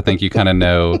movies, I think you kind of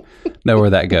know where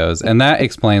that goes. And that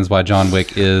explains why John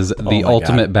Wick is the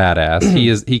ultimate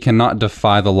badass. He cannot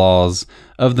defy the laws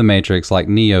of the Matrix like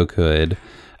Neo could.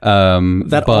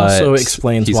 That also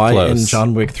explains why close. in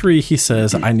John Wick 3 he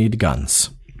says, "I need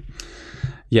guns."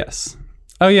 Yes.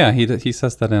 Oh yeah, he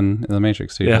says that in The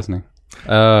Matrix too, Yeah. doesn't he?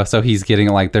 So he's getting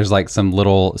like there's like some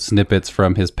little snippets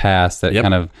from his past that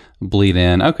kind of bleed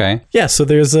in. Okay. Yeah, so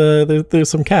there's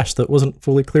some cache that wasn't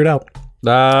fully cleared out.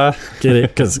 Get it?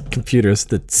 Because computers,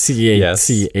 the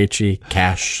CACHE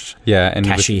cache. Yeah, and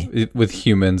Cache. with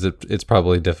humans, it's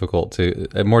probably difficult to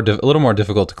a little more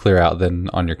difficult to clear out than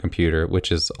on your computer,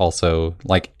 which is also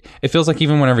like it feels like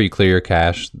even whenever you clear your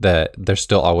cache, that there's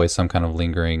still always some kind of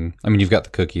lingering. I mean, you've got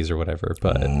the cookies or whatever,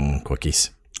 but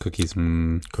Cookies. Cookies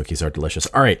are delicious.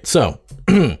 All right, so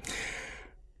that's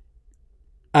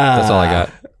all I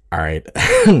got. All right,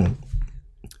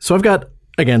 so I've got.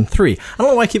 Again, 3. I don't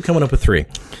know why I keep coming up with 3.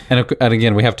 And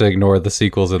again, we have to ignore the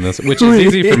sequels in this, which is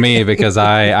easy for me because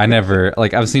I never,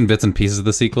 like, I've seen bits and pieces of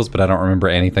the sequels, but I don't remember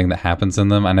anything that happens in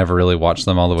them. I never really watched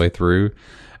them all the way through.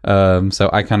 So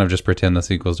I kind of just pretend the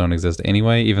sequels don't exist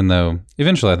anyway, even though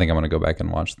eventually I think I'm going to go back and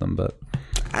watch them. But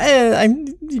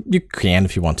you can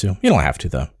if you want to. You don't have to,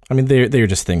 though. I mean, they're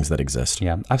just things that exist.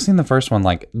 Yeah, I've seen the first one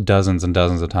like dozens and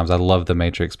dozens of times. I love The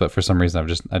Matrix, but for some reason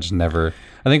I just never.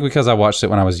 I think because I watched it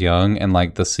when I was young, and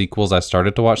like the sequels, I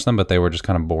started to watch them, but they were just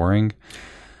kind of boring.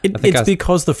 It's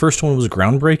because the first one was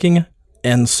groundbreaking,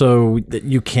 and so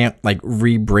you can't like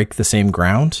re-break the same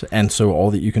ground, and so all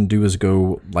that you can do is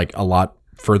go like a lot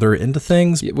further into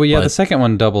things. Well, yeah, the second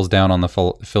one doubles down on the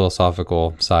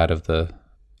philosophical side of the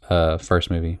first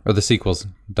movie, or the sequels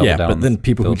double down. But then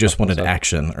people who just wanted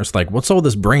action are like, what's all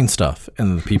this brain stuff?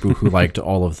 And the people who liked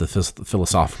all of the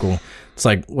philosophical, it's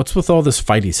like, what's with all this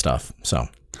fighty stuff? So,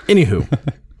 anywho.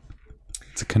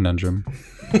 It's a conundrum.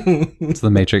 It's the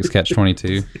Matrix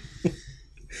Catch-22.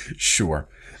 Sure.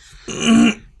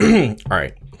 All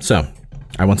right. So,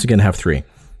 I once again have 3.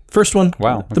 First one,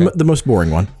 wow, okay. the most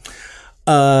boring one.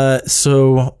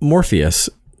 So, Morpheus,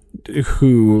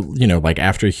 who, you know, like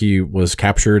after he was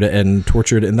captured and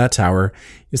tortured in that tower,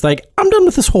 he's like, I'm done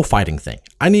with this whole fighting thing.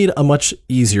 I need a much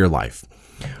easier life.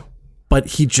 But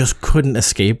he just couldn't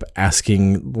escape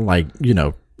asking, like, you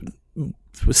know,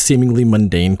 seemingly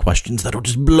mundane questions that'll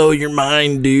just blow your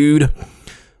mind, dude.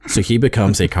 So he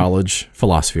becomes a college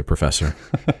philosophy professor.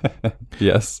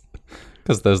 Yes,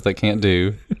 because those that can't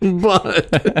do.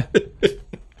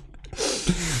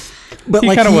 But he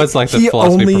like kind of was like the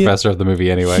philosophy professor of the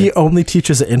movie anyway. He only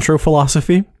teaches intro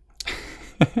philosophy.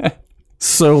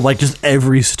 So like just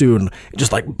every student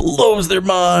just like blows their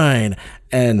mind,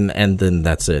 and then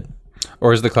that's it.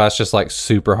 Or is the class just like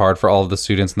super hard for all of the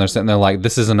students, and they're sitting there like,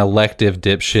 this is an elective,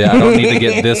 dipshit. I don't need to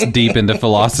get this deep into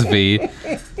philosophy.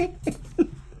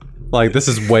 Like, this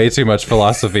is way too much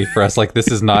philosophy for us. Like,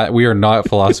 we are not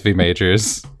philosophy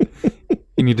majors.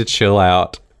 You need to chill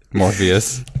out,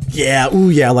 Morpheus. Yeah, ooh,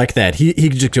 yeah, like that. He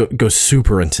just goes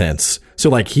super intense. So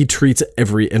like he treats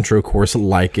every intro course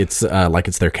like it's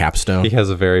their capstone. He has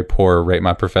a very poor Rate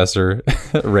My Professor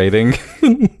rating.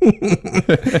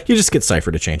 He just gets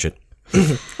Cypher to change it,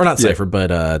 or not Cypher,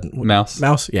 but Mouse.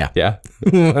 Mouse, yeah. Yeah.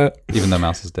 Even though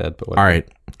Mouse is dead, but whatever. All right.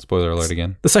 Spoiler alert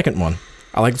again. The second one,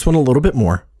 I like this one a little bit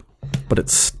more, but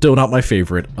it's still not my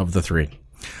favorite of the three.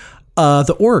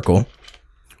 The Oracle,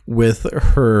 with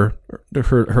her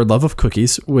love of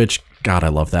cookies, which, God, I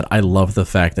love that. I love the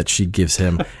fact that she gives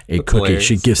him a cookie. hilarious.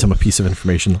 She gives him a piece of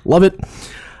information. Love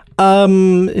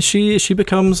it. She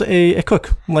becomes a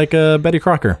cook, like Betty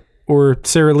Crocker or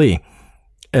Sarah Lee.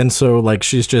 And so, like,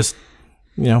 she's just,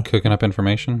 Cooking up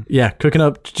information? yeah, cooking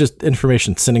up just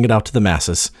information, sending it out to the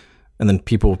masses. And then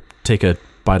people take a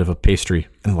bite of a pastry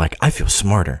and like, I feel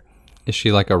smarter. Is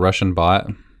she like a Russian bot?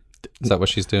 Is that what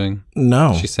she's doing?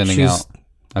 No. She's sending out...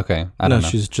 Okay, I don't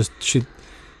know.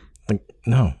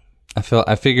 No.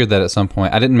 I figured that at some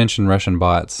point. I didn't mention Russian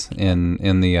bots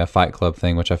in the Fight Club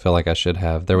thing, which I feel like I should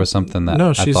have. There was something that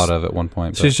I thought of at one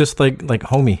point. She's just like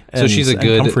homey. So she's a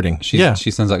good comforting.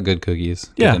 She sends out good cookies,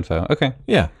 good info. Okay.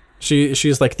 Yeah.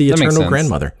 She's like the eternal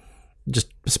grandmother, just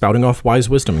spouting off wise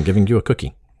wisdom and giving you a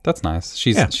cookie. That's nice.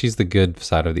 She's the good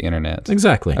side of the internet.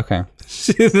 Exactly. Okay.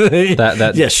 She is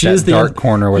that dark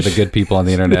corner where the good people on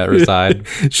the internet reside.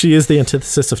 She is the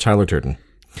antithesis of Tyler Durden.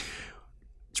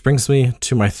 Which brings me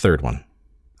to my third one.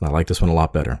 And I like this one a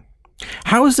lot better.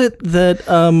 How is it that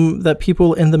that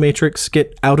people in the Matrix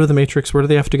get out of the Matrix? Where do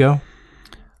they have to go?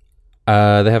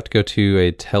 They have to go to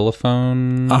a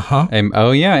telephone. Uh-huh.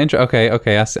 Oh yeah.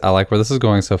 Okay. I like where this is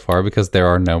going so far because there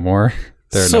are no more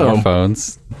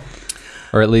phones.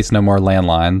 Or at least no more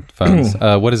landline phones.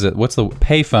 What is it? What's the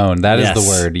payphone? That is the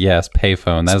word. Yes,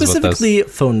 payphone. That Specifically,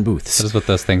 phone booths. That is what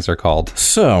those things are called.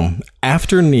 So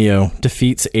after Neo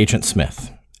defeats Agent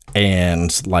Smith,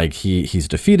 and like he's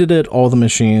defeated it, all the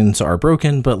machines are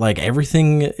broken, but like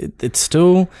everything, it's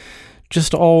still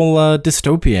just all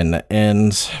dystopian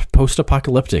and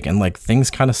post-apocalyptic, and like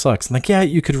things kind of sucks. And like, yeah,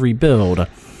 you could rebuild,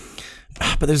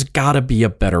 but there's got to be a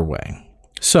better way.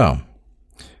 So,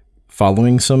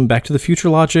 following some Back to the Future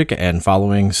logic and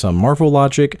following some Marvel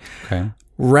logic,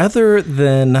 rather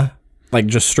than like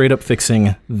just straight up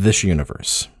fixing this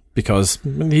universe, because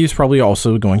he's probably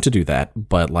also going to do that,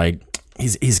 but like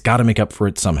he's got to make up for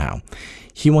it somehow.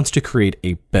 He wants to create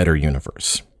a better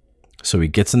universe. So he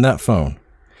gets in that phone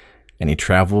and he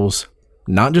travels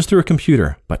not just through a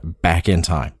computer, but back in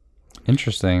time.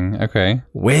 Interesting. Okay.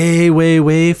 Way, way,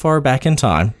 way far back in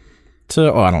time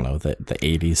to, I don't know, the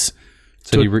 80s.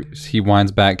 So he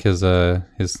winds back his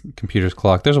computer's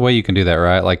clock. There's a way you can do that,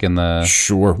 right? Like in the...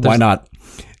 Sure, why not?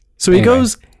 So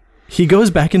he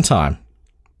goes back in time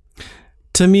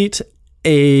to meet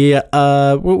a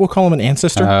we'll call him an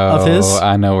ancestor of his. Oh,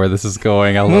 I know where this is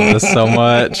going. I love this so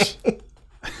much.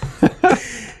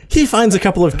 He finds a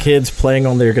couple of kids playing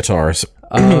on their guitars.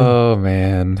 Oh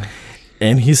man.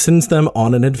 And he sends them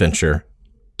on an adventure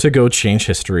to go change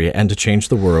history and to change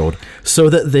the world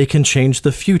so that they can change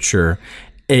the future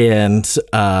and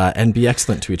be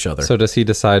excellent to each other. So does he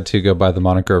decide to go by the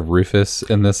moniker of Rufus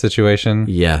in this situation?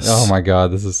 Yes. Oh my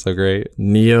God, this is so great.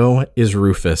 Neo is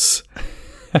Rufus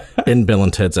in Bill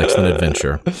and Ted's Excellent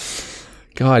Adventure.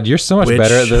 God, you're so much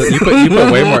better at this. You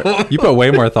put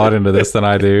way more thought into this than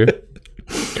I do.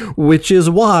 Which is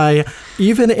why,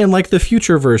 even in like the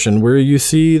future version where you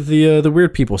see the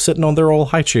weird people sitting on their old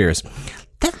high chairs,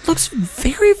 that looks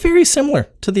very, very similar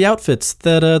to the outfits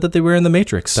that they wear in the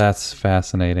Matrix. That's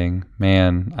fascinating.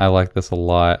 Man, I like this a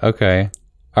lot. Okay.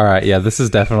 All right. Yeah, this is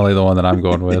definitely the one that I'm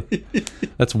going with.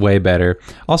 That's way better.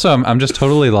 Also, I'm just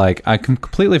totally like, I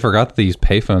completely forgot that they use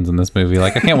payphones in this movie.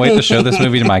 Like, I can't wait to show this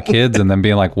movie to my kids and then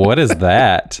being like, what is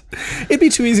that? It'd be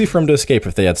too easy for them to escape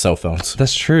if they had cell phones.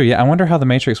 That's true. Yeah. I wonder how the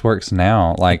Matrix works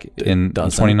now. Like in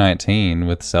 2019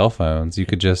 with cell phones, you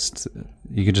could just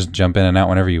jump in and out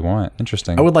whenever you want.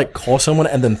 Interesting. I would like call someone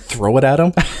and then throw it at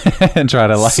them and try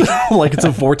to like it's a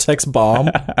vortex bomb.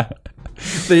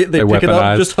 They pick it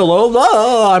up, just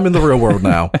hello, I'm in the real world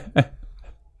now.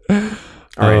 All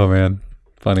right. Oh man,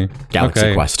 funny.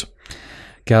 Galaxy Quest.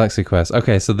 Galaxy Quest.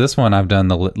 Okay, so this one I've done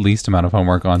the least amount of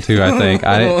homework on too. I think.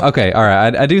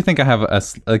 I do think I have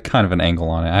a kind of an angle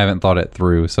on it. I haven't thought it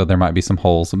through, so there might be some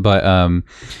holes. But we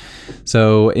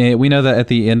know that at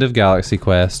the end of Galaxy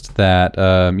Quest that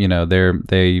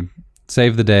they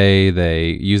save the day. They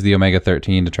use the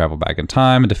Omega-13 to travel back in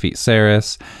time and defeat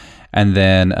Ceres. And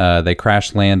then they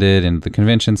crash landed in the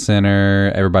convention center.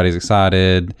 Everybody's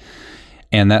excited.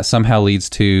 And that somehow leads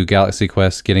to Galaxy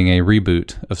Quest getting a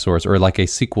reboot of sorts, or like a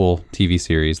sequel TV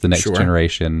series, the next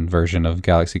generation version of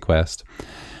Galaxy Quest.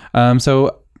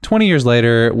 So 20 years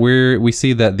later, we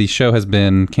see that the show has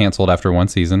been canceled after one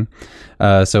season.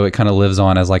 So it kind of lives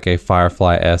on as like a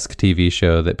Firefly-esque TV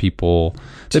show that people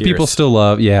still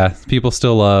love. Yeah, people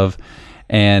still love.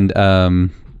 And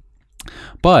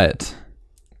but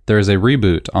there's a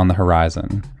reboot on the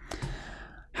horizon.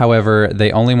 However,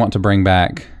 they only want to bring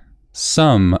back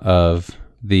some of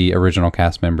the original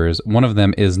cast members. One of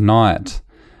them is not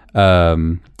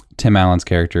Tim Allen's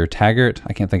character, Taggart.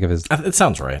 I can't think of his... It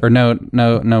sounds right. Or no.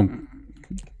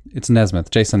 It's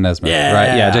Nesmith, Jason Nesmith,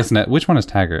 right? Yeah, Jason. Which one is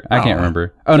Taggart? I can't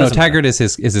remember. Oh no, Taggart is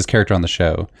his character on the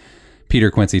show.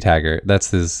 Peter Quincy Taggart.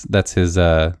 That's his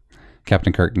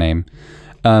Captain Kirk name.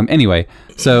 Anyway,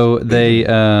 so they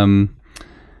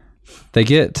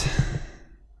get...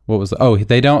 What was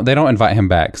they don't invite him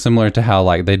back, similar to how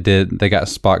like they got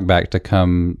Spock back to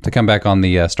come back on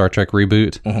the Star Trek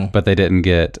reboot, but they didn't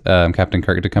get Captain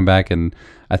Kirk to come back, and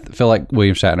I feel like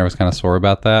William Shatner was kind of sore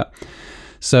about that.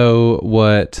 So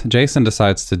what Jason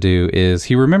decides to do is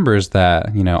he remembers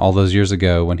that, you know, all those years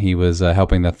ago when he was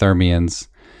helping the Thermians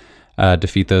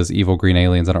defeat those evil green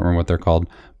aliens, I don't remember what they're called,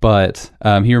 but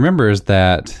he remembers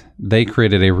that they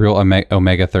created a real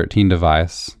Omega-13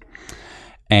 device.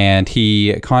 And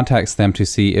he contacts them to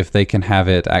see if they can have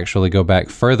it actually go back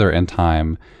further in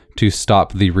time to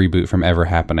stop the reboot from ever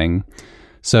happening.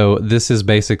 So this is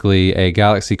basically a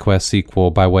Galaxy Quest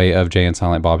sequel by way of Jay and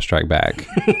Silent Bob Strike Back.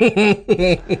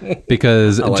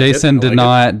 Because Jason did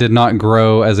not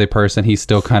grow as a person. He's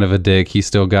still kind of a dick. He's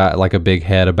still got like a big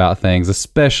head about things,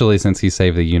 especially since he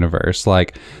saved the universe.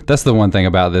 Like, that's the one thing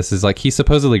about this is like he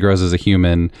supposedly grows as a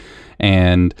human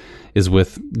and is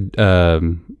with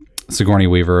Sigourney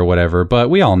Weaver or whatever, but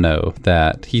we all know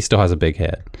that he still has a big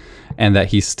head and that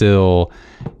he's still,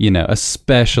 you know,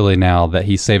 especially now that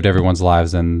he saved everyone's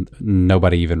lives and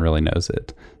nobody even really knows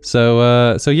it.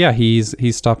 So yeah, he's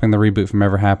stopping the reboot from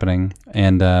ever happening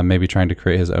and maybe trying to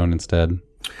create his own instead.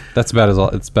 It's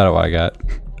about what I got.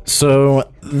 So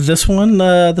this one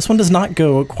does not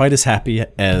go quite as happy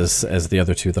as the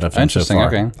other two that I've done so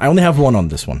far. Okay. I only have one on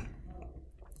this one.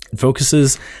 It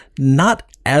focuses not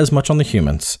as much on the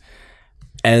humans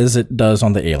as it does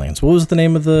on the aliens. What was the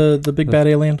name of the big bad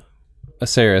alien?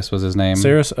 Osiris was his name.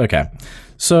 Osiris? Okay.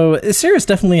 So Osiris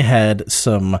definitely had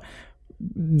some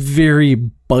very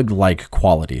bug-like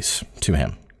qualities to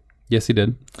him. Yes, he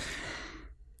did.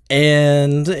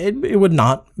 And it would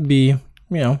not be, you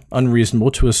know,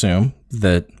 unreasonable to assume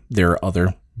that there are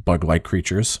other bug-like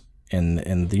creatures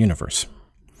in the universe.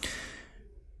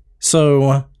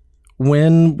 So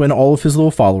when all of his little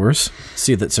followers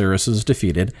see that Osiris is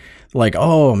defeated, like,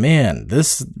 oh man,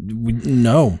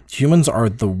 no, humans are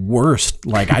the worst.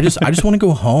 Like, I just want to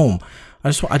go home. I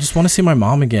just want to see my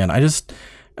mom again. Why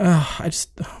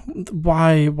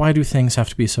do things have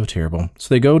to be so terrible?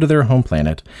 So they go to their home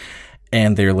planet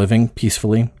and they're living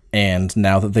peacefully. And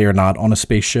now that they are not on a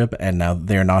spaceship and now that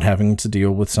they're not having to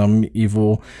deal with some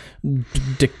evil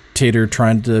dictator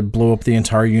trying to blow up the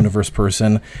entire universe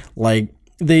person, like,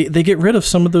 They get rid of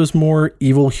some of those more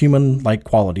evil human-like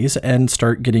qualities and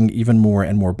start getting even more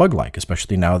and more bug-like,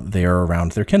 especially now that they are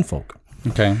around their kinfolk.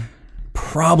 Okay.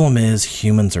 Problem is,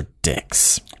 humans are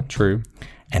dicks. True.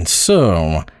 And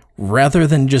so, rather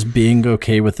than just being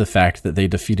okay with the fact that they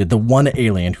defeated the one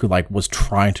alien who, like, was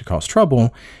trying to cause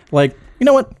trouble, like, you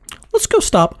know what? Let's go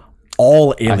stop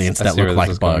all aliens that look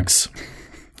like bugs.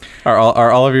 Are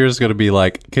all of yours going to be,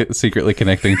 like, secretly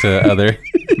connecting to other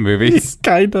movies?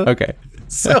 Kinda. Okay.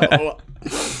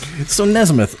 So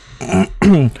Nesmith,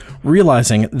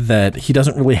 realizing that he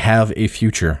doesn't really have a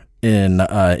future in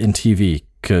TV,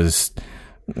 because,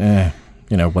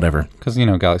 you know, whatever. Because, you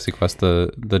know, Galaxy Quest,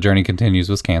 the Journey Continues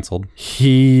was canceled.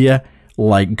 He,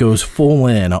 like, goes full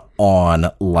in on,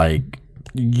 like,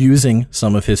 using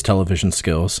some of his television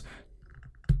skills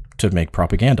to make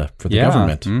propaganda for the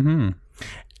government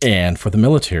and for the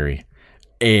military.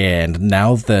 And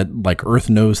now that, like, Earth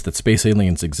knows that space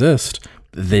aliens exist,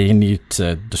 they need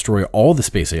to destroy all the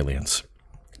space aliens.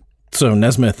 So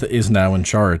Nesmith is now in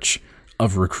charge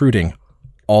of recruiting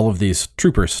all of these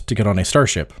troopers to get on a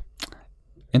starship.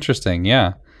 Interesting,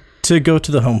 yeah. To go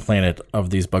to the home planet of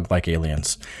these bug-like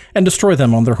aliens and destroy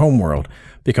them on their home world,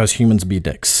 because humans be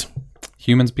dicks.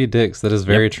 Humans be dicks. That is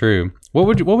very true. What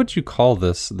would you call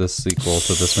this sequel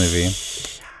to this movie?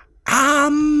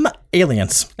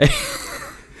 Aliens.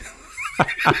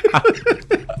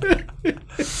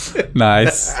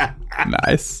 Nice.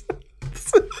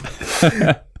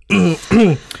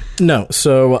 No,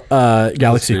 so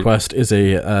Galaxy Quest is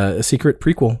a secret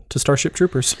prequel to Starship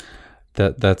Troopers.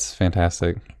 That's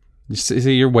fantastic. You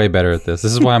see, you're way better at this.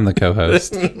 This is why I'm the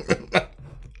co-host.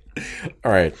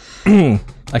 All right.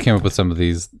 I came up with some of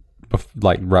these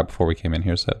like right before we came in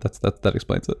here. So that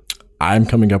explains it. I'm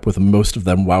coming up with most of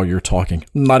them while you're talking.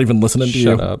 I'm not even listening to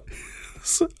you. Shut up.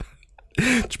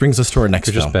 Which brings us to our next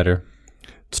You're film. just better.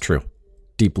 It's true.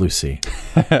 Deep Blue Sea.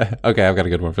 Okay, I've got a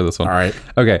good one for this one. All right.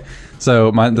 Okay,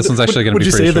 so this one's actually going to be pretty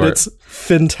short. Would you say that it's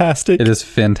fantastic? It is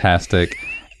fantastic,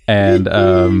 and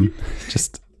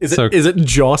just is it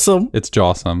jawsome? It's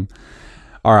jawsome.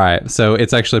 All right, so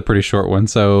it's actually a pretty short one.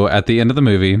 So at the end of the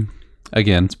movie,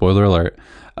 again, spoiler alert.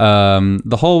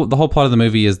 The whole plot of the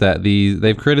movie is that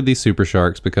they've created these super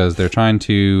sharks because they're trying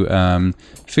to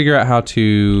figure out how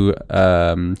to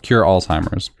cure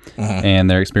Alzheimer's, and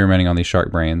they're experimenting on these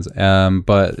shark brains.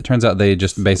 But it turns out they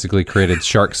just basically created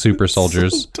shark super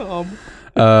soldiers. So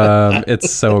dumb.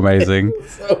 It's so amazing.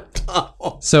 So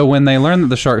dumb. So when they learn that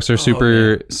the sharks are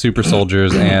super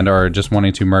soldiers and are just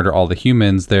wanting to murder all the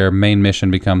humans, their main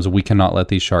mission becomes, we cannot let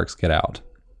these sharks get out.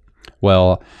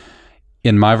 Well,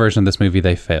 in my version of this movie,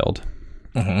 they failed.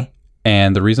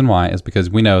 And the reason why is because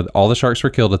we know all the sharks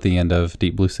were killed at the end of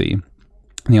Deep Blue Sea.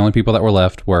 And the only people that were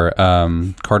left were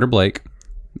Carter Blake,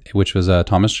 which was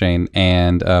Thomas Jane,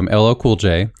 and LL Cool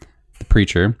J, the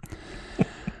preacher.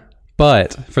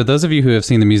 But for those of you who have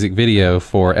seen the music video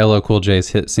for LL Cool J's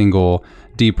hit single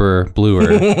Deeper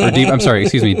Bluer, or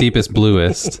Deepest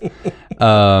Bluest,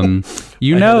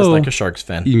 you know, like a Sharks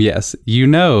fan. Yes, you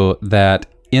know that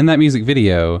in that music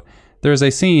video, there is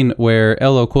a scene where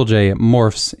LL Cool J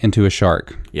morphs into a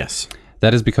shark. Yes.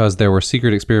 That is because there were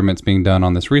secret experiments being done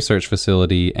on this research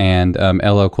facility, and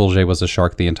LL Cool J was a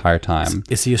shark the entire time.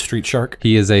 Is he a street shark?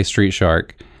 He is a street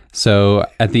shark. So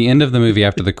at the end of the movie,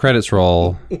 after the credits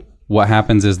roll, what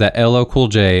happens is that LL Cool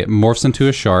J morphs into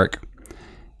a shark,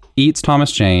 eats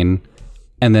Thomas Jane,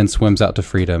 and then swims out to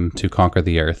freedom to conquer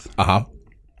the earth.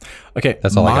 Okay,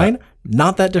 that's all I got.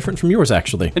 Not that different from yours,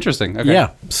 actually. Interesting. Okay.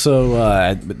 Yeah.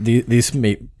 So these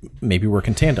maybe work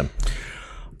in tandem.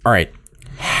 All right.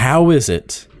 How is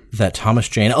it that Thomas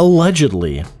Jane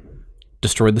allegedly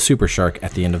destroyed the super shark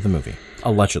at the end of the movie?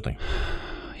 Allegedly.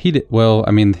 He did. Well,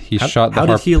 I mean, he shot the. How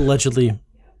did he allegedly?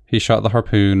 He shot the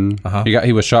harpoon.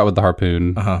 He was shot with the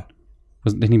harpoon.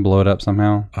 Didn't he blow it up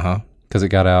somehow? Because it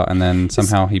got out, and then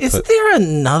somehow Is there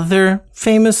another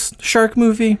famous shark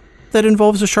movie that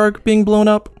involves a shark being blown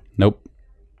up? Nope.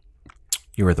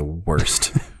 You are the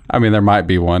worst. I mean, there might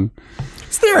be one.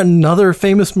 Is there another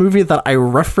famous movie that I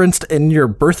referenced in your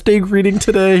birthday greeting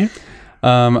today?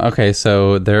 Okay,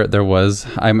 so there was.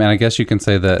 I mean, I guess you can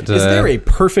say that. Is there a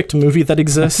perfect movie that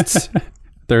exists?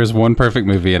 There's one perfect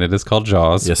movie, and it is called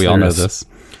Jaws. Yes, we all know this.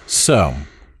 So,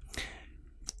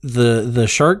 the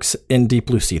sharks in Deep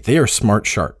Blue Sea, they are smart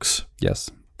sharks. Yes.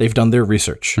 They've done their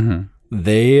research.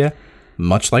 They,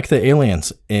 much like the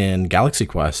aliens in Galaxy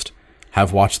Quest,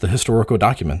 have watched the historical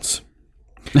documents.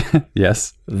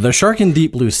 Yes. The shark in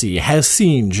Deep Blue Sea has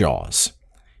seen Jaws.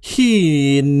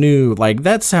 He knew,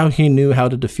 that's how he knew how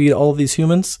to defeat all of these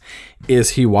humans,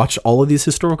 is he watched all of these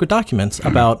historical documents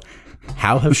about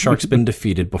how have sharks been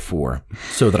defeated before,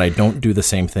 so that I don't do the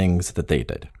same things that they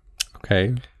did.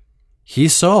 Okay. He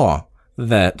saw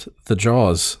that the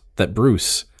Jaws, that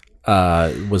Bruce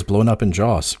was blown up in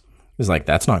Jaws. He's like,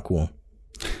 that's not cool.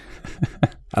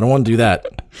 I don't want to do that.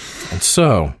 And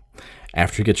so,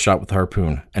 after he gets shot with the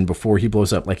harpoon, and before he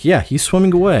blows up, he's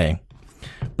swimming away,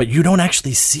 but you don't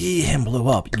actually see him blow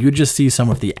up. You just see some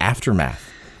of the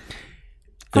aftermath.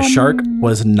 The shark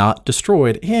was not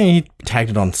destroyed. He tagged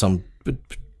it on some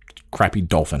crappy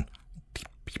dolphin.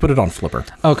 He put it on Flipper.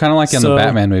 Oh, kind of like in the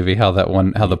Batman movie, how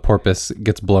the porpoise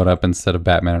gets blown up instead of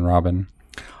Batman and Robin.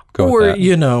 Or,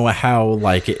 you know, how,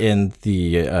 in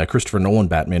the Christopher Nolan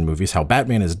Batman movies, how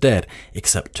Batman is dead,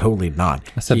 except totally not.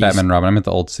 I said Batman and Robin. I meant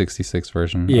the old 66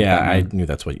 version. Yeah, I knew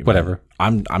that's what you meant. Whatever.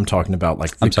 I'm talking about,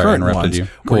 the current ones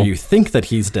where you think that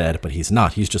he's dead, but he's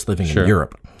not. He's just living in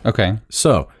Europe. Okay.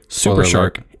 So, Super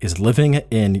Shark is living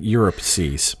in Europe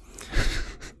seas.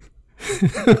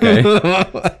 Okay.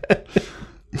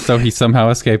 So he somehow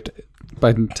escaped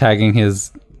by tagging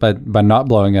his... By not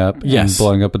blowing up and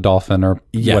blowing up a dolphin or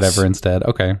whatever instead.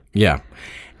 Okay. Yeah.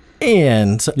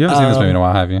 And you haven't seen this movie in a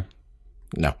while, have you?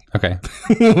 No. Okay.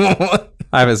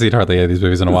 I haven't seen hardly any of these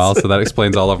movies in a while, so that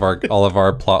explains all of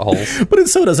our plot holes. But it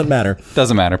so doesn't matter.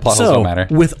 Doesn't matter. Plot holes don't matter.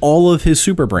 With all of his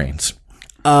super brains,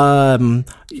 there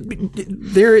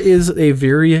is a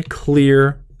very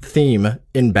clear theme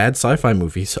in bad sci-fi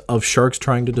movies of sharks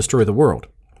trying to destroy the world.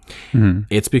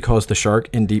 It's because the shark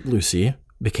in Deep Blue Sea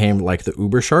became like the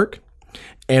uber shark,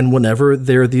 and whenever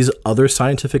there are these other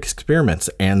scientific experiments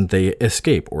and they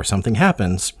escape or something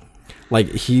happens,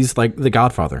 he's like the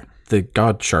godfather, the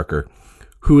god sharker,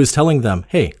 who is telling them,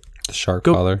 hey, the shark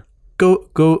father, go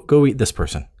eat this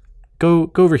person, go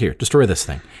over here, destroy this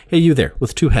thing. Hey, you there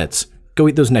with 2 heads, go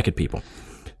eat those naked people.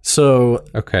 So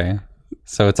Okay.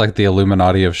 So it's like the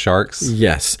Illuminati of sharks.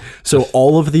 yes, so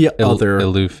all of the other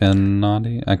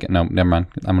Illuminati. Okay, no, never mind.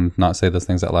 I'm gonna not say those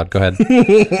things out loud. Go ahead.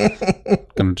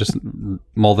 Gonna just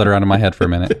mull that around in my head for a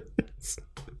minute.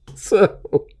 so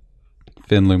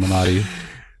Finluminati.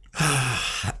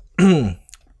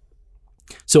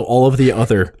 So all of the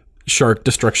other shark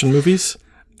destruction movies,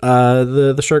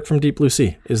 the shark from Deep Blue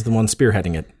Sea is the one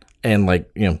spearheading it and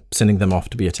sending them off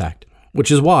to be attacked. Which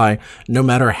is why no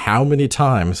matter how many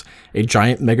times a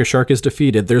giant mega shark is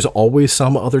defeated, there's always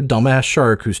some other dumbass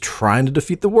shark who's trying to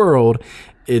defeat the world.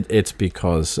 It's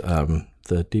because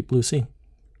the Deep Blue Sea.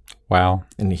 Wow.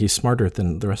 And he's smarter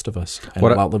than the rest of us and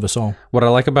What will outlive us all. What I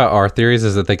like about our theories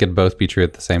is that they could both be true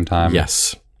at the same time.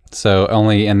 Yes. So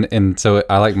only and so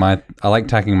I like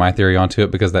tacking my theory onto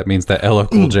it because that means that LL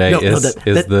Cool J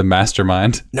is the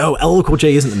mastermind. No, LL Cool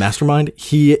J isn't the mastermind.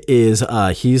 He is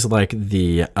he's like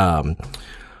the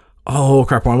oh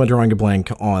crap, why am I drawing a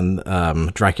blank on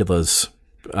Dracula's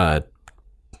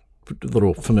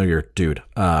little familiar dude?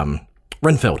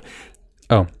 Renfield.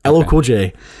 Oh. LL Cool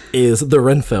J is the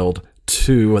Renfield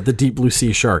to the Deep Blue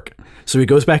Sea shark. So he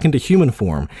goes back into human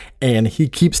form, and he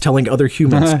keeps telling other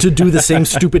humans to do the same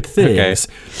stupid things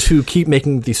to keep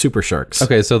making these super sharks.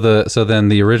 Okay, so then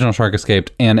the original shark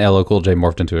escaped, and LL Cool J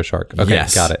morphed into a shark. Okay,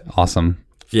 Yes. got it. Awesome.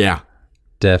 Yeah.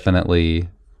 Definitely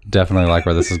like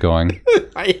where this is going.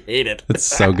 I hate it. It's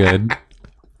so good.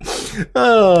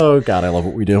 Oh, God, I love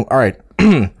what we do. All right.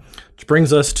 Which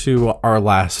brings us to our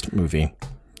last movie,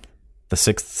 The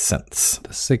Sixth Sense.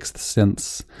 The Sixth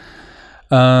Sense.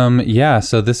 Yeah,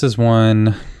 so this is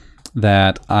one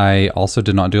that I also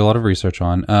did not do a lot of research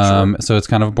on. So it's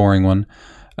kind of a boring one.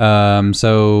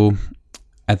 So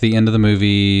at the end of the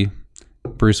movie,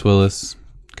 Bruce Willis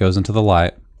goes into the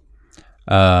light.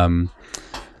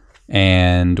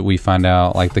 And we find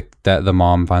out that the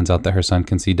mom finds out that her son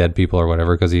can see dead people or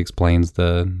whatever because he explains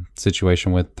the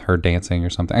situation with her dancing or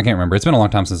something. I can't remember. It's been a long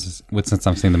time since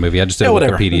I've seen the movie. I just did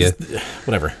Wikipedia.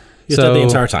 Whatever. You said the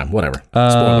entire time. Whatever.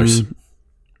 Spoilers.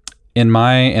 In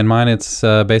mine, it's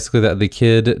basically that the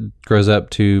kid grows up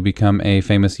to become a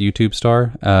famous YouTube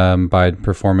star by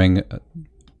performing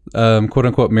quote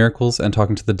unquote miracles and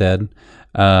talking to the dead.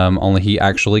 Only he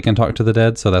actually can talk to the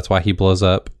dead, so that's why he blows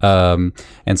up. And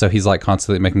so he's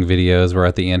constantly making videos where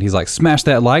at the end he's like, smash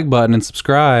that like button and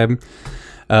subscribe.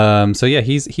 So yeah,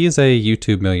 he is a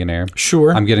YouTube millionaire.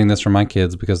 Sure. I'm getting this from my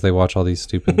kids because they watch all these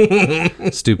stupid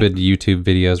YouTube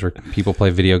videos where people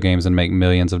play video games and make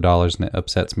millions of dollars, and it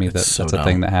upsets me that's a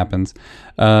thing that happens.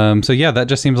 So yeah, that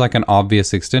just seems like an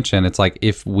obvious extension. It's like,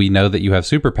 if we know that you have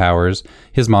superpowers,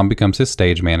 his mom becomes his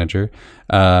stage manager,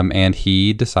 and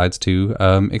he decides to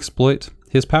exploit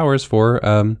his powers for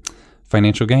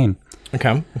financial gain.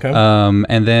 Okay.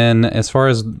 And then as far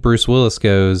as Bruce Willis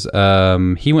goes,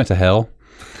 he went to hell.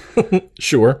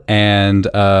 Sure. And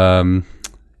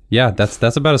yeah,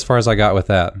 that's about as far as I got with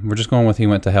that. We're just going with he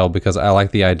went to hell because I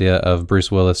like the idea of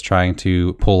Bruce Willis trying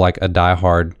to pull like a Die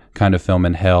Hard kind of film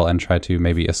in hell and try to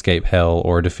maybe escape hell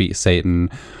or defeat Satan,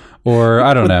 or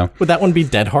I don't know. Would that one be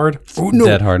Dead Hard? Oh, no.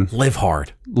 Dead Hard. Live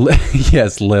Hard.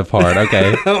 Yes, Live Hard.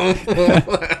 Okay.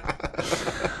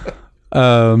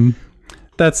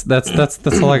 That's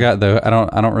all I got though. I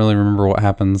don't really remember what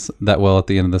happens that well at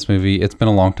the end of this movie. It's been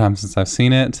a long time since I've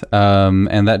seen it,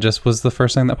 and that just was the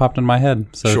first thing that popped in my head.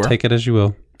 So take it as you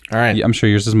will. All right. I'm sure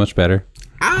yours is much better.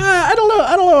 I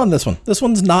don't know on this one. This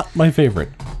one's not my favorite.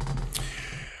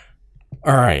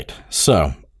 All right.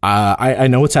 So I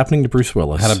know what's happening to Bruce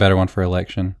Willis. I had a better one for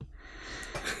election.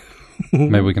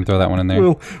 Maybe we can throw that one in there.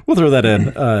 We'll throw that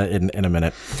in a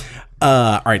minute.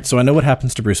 All right. So I know what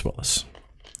happens to Bruce Willis.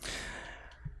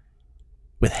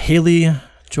 With Haley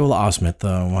Joel Osment,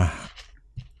 though,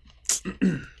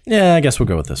 yeah, I guess we'll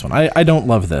go with this one. I don't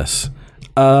love this.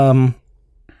 So,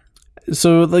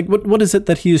 like, what is it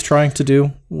that he is trying to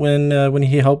do when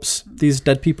he helps these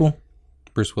dead people?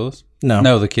 Bruce Willis?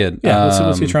 No, the kid. Yeah,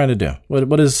 what's he trying to do?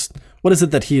 What is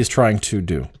it that he is trying to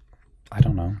do? I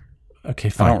don't know. Okay,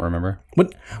 fine. I don't remember.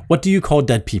 What do you call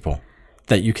dead people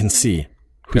that you can see?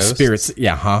 Whose spirits?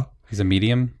 Yeah, huh? He's a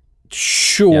medium?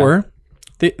 Sure. Yeah.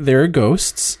 They're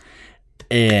ghosts,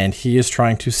 and he is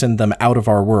trying to send them out of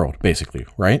our world, basically,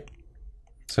 right?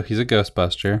 So he's a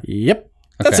Ghostbuster. Yep.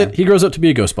 That's it. He grows up to be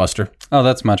a Ghostbuster. Oh,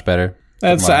 that's much better.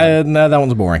 That's that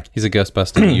one's boring. He's a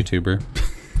Ghostbusting YouTuber.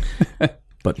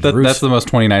 But that's the most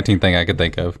 2019 thing I could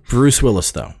think of. Bruce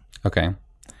Willis, though. Okay.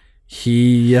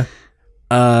 He,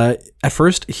 at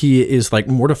first, he is like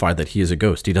mortified that he is a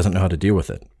ghost. He doesn't know how to deal with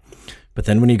it. But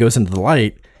then when he goes into the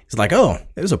light, he's like, oh,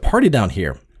 there's a party down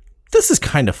here. this is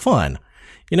kind of fun.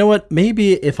 You know what?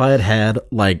 Maybe if I had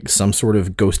like some sort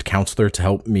of ghost counselor to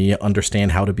help me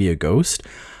understand how to be a ghost,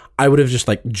 I would have just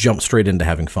like jumped straight into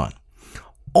having fun.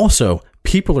 Also,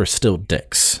 people are still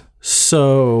dicks.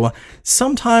 So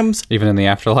sometimes, even in the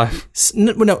afterlife,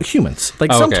 no, humans.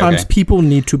 Like okay, sometimes okay. people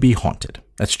need to be haunted.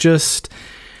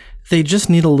 They just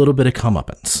need a little bit of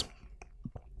comeuppance.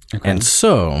 Okay. And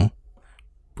so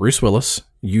Bruce Willis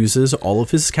uses all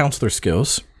of his counselor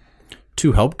skills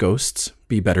to help ghosts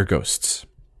be better ghosts.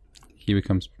 He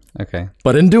becomes okay.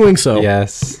 But in doing so,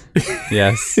 Yes.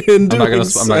 In I'm not gonna doing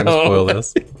spoil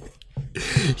this.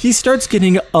 he starts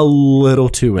getting a little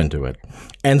too into it.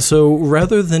 And so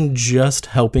rather than just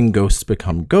helping ghosts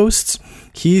become ghosts,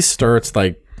 he starts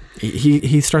like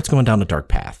he starts going down a dark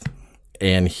path.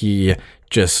 And he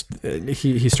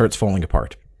starts falling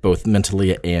apart, both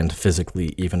mentally and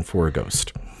physically, even for a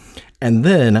ghost. And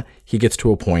then he gets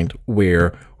to a point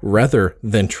where rather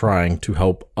than trying to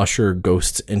help usher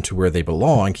ghosts into where they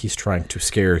belong, he's trying to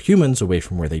scare humans away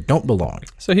from where they don't belong.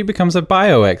 So he becomes a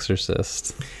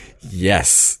bioexorcist.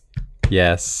 Yes.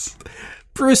 Yes.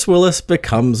 Bruce Willis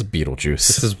becomes Beetlejuice.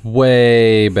 This is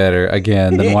way better,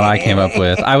 again, than what I came up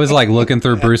with. I was like looking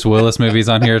through Bruce Willis movies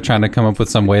on here, trying to come up with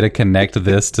some way to connect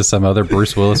this to some other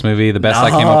Bruce Willis movie. The best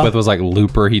I came up with was like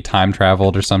Looper. He time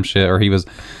traveled or some shit, or he was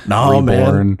reborn.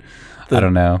 Man. I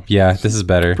don't know. Yeah, this is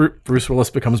better. Bruce Willis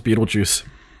becomes Beetlejuice.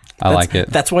 I like it.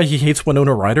 That's why he hates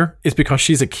Winona Ryder, is because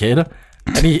she's a kid,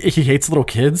 and he hates little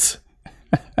kids.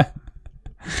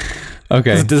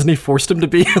 Okay. Disney forced him to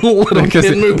be in a little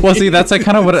kid movie. Well, see, that's like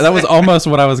kind of that was almost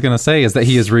what I was going to say, is that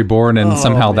he is reborn and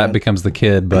somehow that becomes the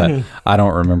kid, but I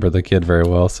don't remember the kid very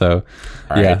well. So,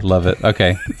 yeah, right. Love it.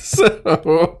 Okay.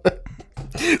 So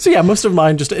yeah, most of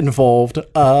mine just involved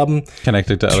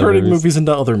Connected to other turning movies. movies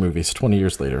into other movies 20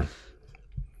 years later.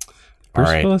 Bruce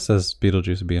All right. Willis says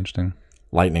Beetlejuice would be interesting.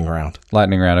 Lightning round.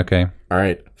 Lightning round, okay. All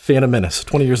right. Phantom Menace,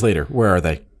 20 years later. Where are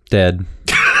they? Dead.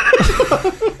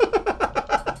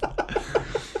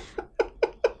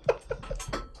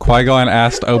 Qui-Gon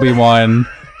asked Obi-Wan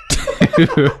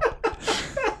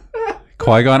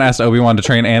to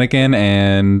train Anakin,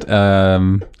 and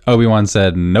Obi-Wan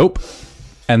said nope.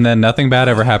 And then nothing bad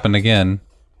ever happened again.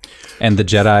 And the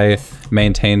Jedi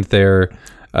maintained their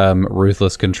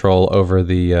ruthless control over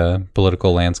the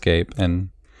political landscape. And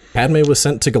Padme was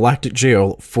sent to galactic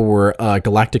jail for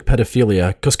galactic pedophilia,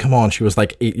 because come on, she was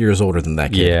like 8 years older than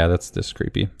that kid. yeah, that's just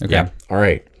creepy. Okay. Yeah. All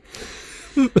right.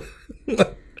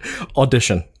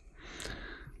 Audition.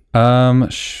 I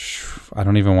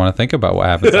don't even want to think about what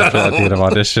happens after at the end of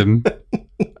Audition.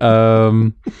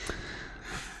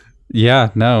 Yeah,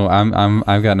 no,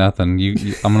 I've got nothing.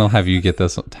 I'm gonna have you get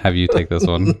this. Have you take this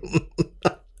one?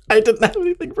 I didn't have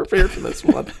anything prepared for this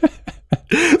one.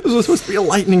 This was supposed to be a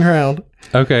lightning round.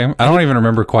 Okay, I don't even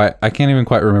remember quite. I can't even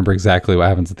quite remember exactly what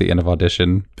happens at the end of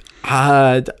Audition.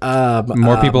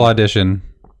 More people audition.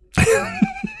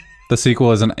 The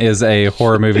sequel is a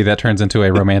horror movie that turns into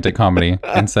a romantic comedy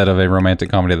instead of a romantic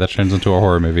comedy that turns into a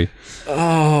horror movie.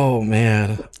 Oh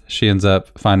man. She ends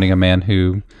up finding a man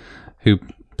who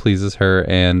pleases her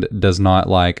and does not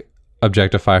like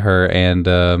objectify her, and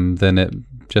then it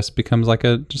just becomes like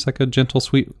a gentle,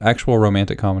 sweet, actual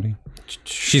romantic comedy.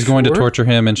 She's going to torture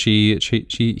him, and he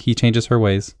changes her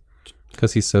ways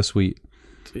because he's so sweet.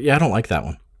 Yeah, I don't like that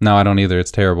one. No, I don't either.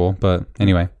 It's terrible. But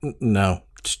anyway, No,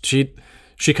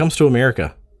 she comes to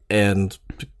America and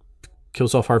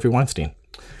kills off Harvey Weinstein.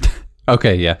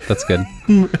 okay, yeah, that's good.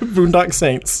 Boondock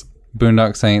Saints.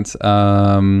 Boondock Saints.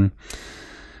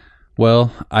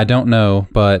 Well, I don't know,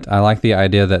 but I like the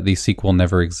idea that the sequel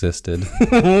never existed.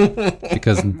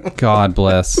 Because God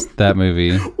bless that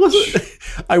movie.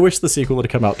 I wish the sequel had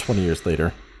come out 20 years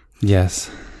later. Yes.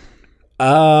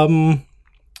 20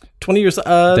 years.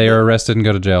 They are arrested and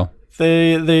go to jail.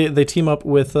 They team up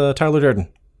with Tyler Durden.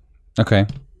 Okay.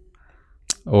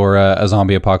 Or a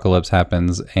zombie apocalypse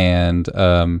happens, and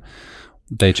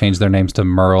they change their names to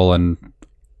Merle and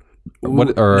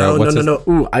what? Or no.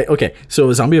 Ooh, okay. So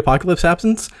a zombie apocalypse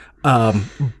happens,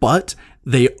 but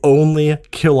they only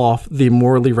kill off the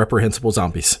morally reprehensible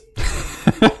zombies.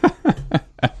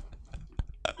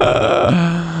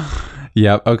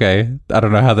 Yep. Okay. I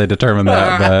don't know how they determine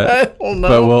that,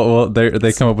 but we'll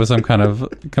they come up with some kind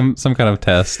of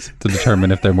test to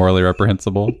determine if they're morally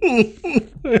reprehensible.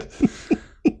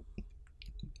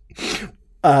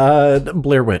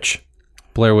 Blair Witch.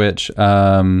 Blair Witch.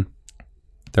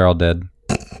 They're all dead.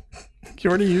 You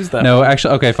already used that. No,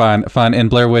 actually, okay, fine. In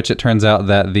Blair Witch, it turns out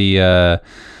that the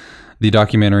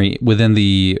documentary within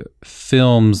the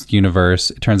film's universe,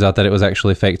 it turns out that it was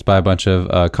actually faked by a bunch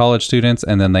of college students,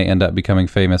 and then they end up becoming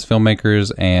famous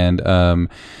filmmakers, and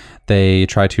they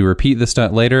try to repeat the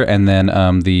stunt later, and then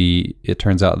it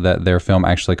turns out that their film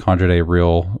actually conjured a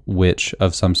real witch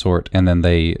of some sort, and then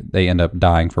they end up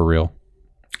dying for real.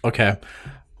 Okay.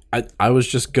 I was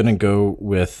just going to go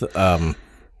with the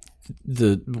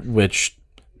witch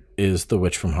is the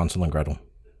witch from Hansel and Gretel.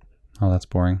 Oh, that's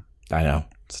boring. I know.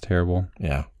 It's terrible.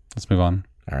 Yeah. Let's move on.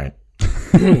 All right.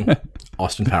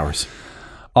 Austin Powers.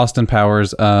 Austin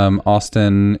Powers.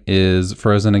 Austin is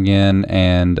frozen again,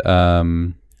 and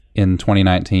in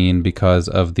 2019 because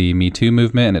of the Me Too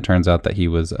movement, and it turns out that he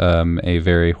was a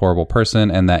very horrible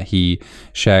person, and that he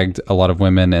shagged a lot of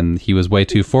women, and he was way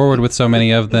too forward with so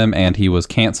many of them, and he was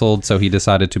canceled, so he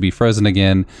decided to be frozen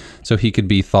again so he could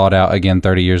be thawed out again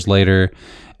 30 years later,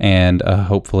 and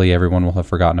hopefully everyone will have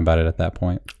forgotten about it at that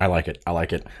point. I like it.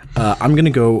 I'm going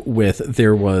to go with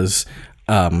there was...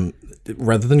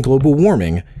 rather than global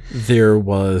warming, there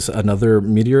was another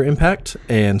meteor impact,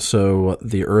 and so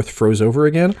the Earth froze over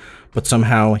again, but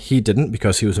somehow he didn't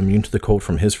because he was immune to the cold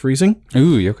from his freezing.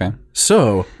 Ooh, okay.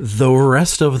 So the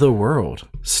rest of the world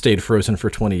stayed frozen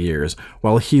for 20 years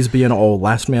while he's being all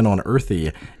last man on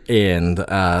Earthy and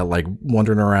like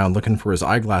wandering around looking for his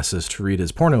eyeglasses to read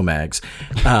his porno mags.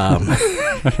 And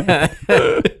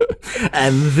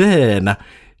then...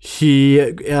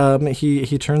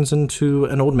 He turns into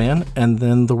an old man, and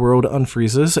then the world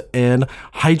unfreezes, and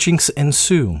hijinks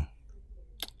ensue.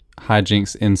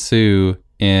 Hijinks ensue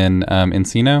in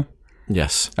Encino?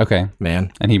 Yes. Okay.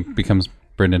 Man. And he becomes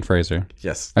Brendan Fraser.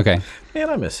 Yes. Okay. Man,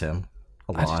 I miss him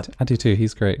a lot. I do too.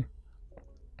 He's great.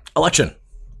 Election.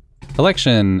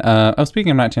 Speaking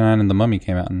of 1999, and The Mummy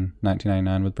came out in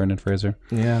 1999 with Brendan Fraser.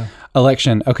 Yeah.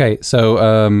 Election. Okay,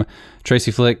 so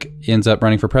Tracy Flick ends up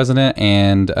running for president,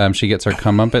 and she gets her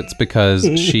comeuppance because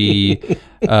she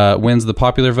wins the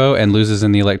popular vote and loses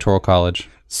in the Electoral College.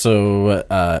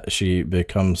 So she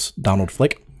becomes Donald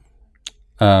Flick?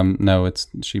 No,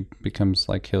 she becomes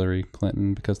like Hillary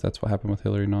Clinton because that's what happened with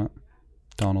Hillary, not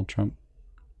Donald Trump.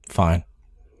 Fine.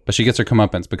 But she gets her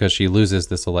comeuppance because she loses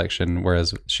this election,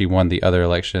 whereas she won the other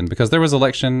election. Because there was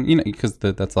election, because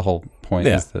that's the whole point.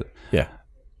 Yeah. Is that Yeah.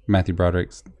 Matthew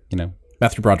Broderick's,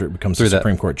 Matthew Broderick becomes the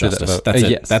Supreme Court justice. That's it.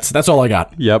 Yes. That's all I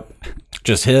got. Yep.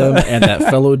 Just him and that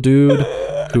fellow dude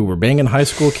who were banging high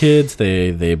school kids.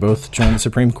 They both joined the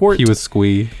Supreme Court. He was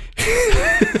Squee.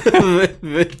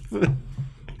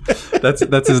 That's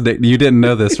his nickname. You didn't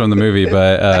know this from the movie,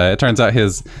 but it turns out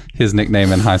his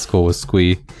nickname in high school was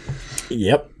Squee.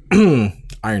 Yep.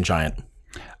 Iron Giant.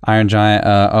 Iron Giant.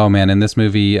 Oh man, in this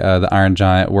movie, the Iron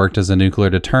Giant worked as a nuclear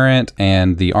deterrent,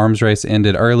 and the arms race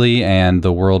ended early, and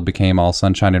the world became all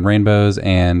sunshine and rainbows,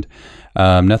 and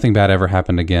nothing bad ever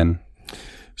happened again.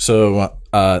 So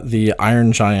the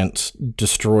Iron Giant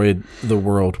destroyed the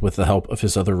world with the help of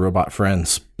his other robot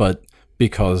friends, but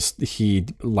because he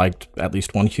liked at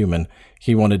least one human,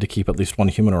 he wanted to keep at least one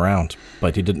human around,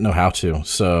 but he didn't know how to.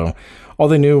 So all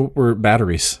they knew were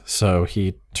batteries. So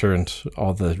he turned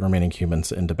all the remaining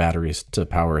humans into batteries to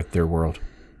power their world.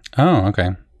 Oh, okay.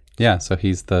 Yeah, so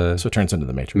he's So it turns into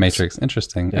the Matrix. Matrix.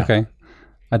 Interesting. Yeah. Okay.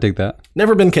 I dig that.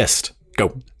 Never been kissed.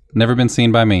 Go. Never been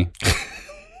seen by me.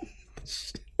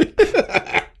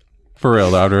 For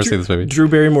real, though. I've never seen this movie. Drew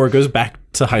Barrymore goes back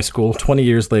to high school 20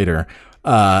 years later,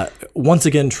 once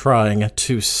again trying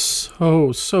to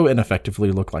so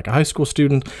ineffectively look like a high school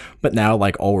student, but now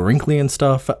like all wrinkly and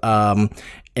stuff.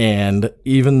 And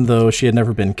even though she had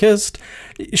never been kissed,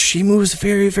 she moves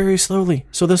very, very slowly.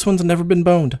 So this one's never been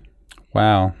boned.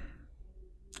 Wow.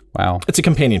 It's a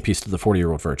companion piece to the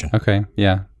 40-Year-Old Virgin. Okay.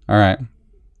 Yeah. All right.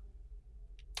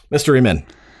 Mystery Men.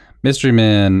 Mystery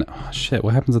Men. Oh, shit.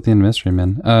 What happens at the end of Mystery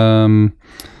Men?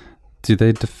 Do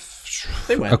they...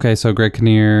 They win. Okay, so Greg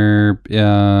Kinnear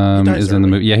is in the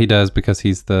movie. Yeah, he does because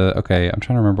he's the... Okay, I'm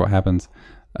trying to remember what happens.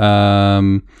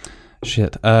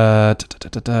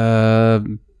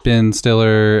 Ben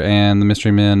Stiller and the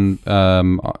Mystery Men. I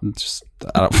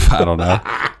don't know.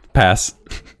 Pass.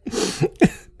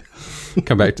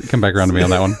 Come back around to me on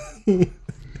that one.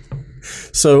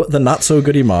 So the not so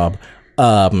goody mob,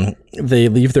 they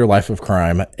leave their life of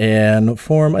crime and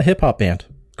form a hip hop band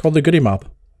called the Goody Mob,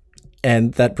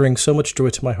 and that brings so much joy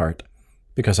to my heart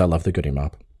because I love the Goody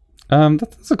Mob.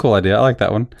 That's a cool idea. I like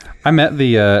that one. I met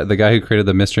the guy who created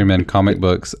the Mystery Men comic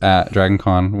books at Dragon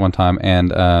Con one time,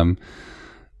 and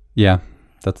yeah,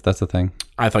 that's the thing.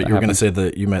 I thought you were going to say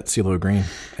that you met CeeLo Green,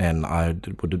 and I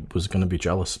was going to be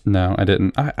jealous. No, I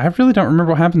didn't. I really don't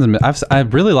remember what happens in it. I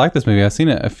really like this movie. I've seen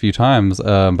it a few times, but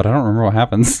I don't remember what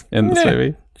happens in this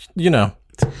movie. You know,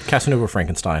 Casanova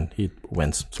Frankenstein. He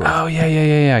wins. Sort of. Oh,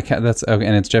 yeah. That's okay,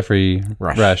 and it's Jeffrey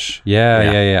Rush.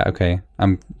 Yeah. Okay.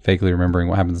 I'm vaguely remembering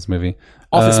what happens in this movie.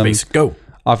 Office Space, go.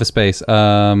 Office Space.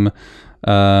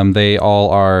 They all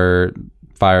are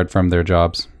fired from their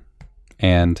jobs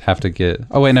and have to get.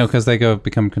 Oh wait, no, because they go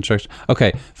become construction.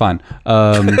 Okay, fine.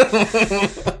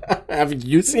 Have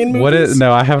you seen movies? What is?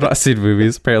 No, I have not seen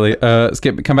movies. Apparently,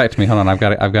 Skip, come back to me. Hold on, I've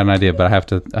got an idea, but I have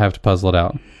to puzzle it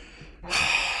out.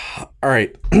 All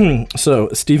right. So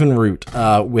Stephen Root,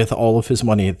 with all of his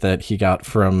money that he got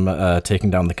from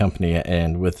taking down the company,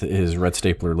 and with his red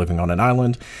stapler living on an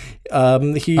island,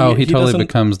 he totally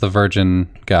becomes the Virgin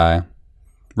guy,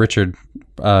 Richard.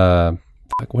 What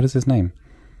is his name?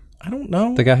 I don't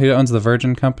know. The guy who owns the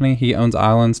Virgin Company. He owns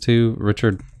islands too.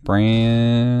 Richard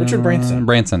Branson.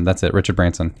 Branson. That's it. Richard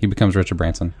Branson. He becomes Richard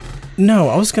Branson. No,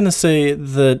 I was going to say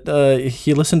that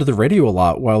he listened to the radio a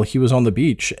lot while he was on the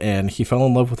beach, and he fell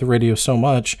in love with the radio so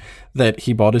much that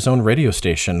he bought his own radio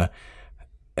station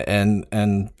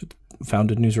and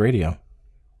founded News Radio.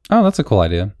 Oh, that's a cool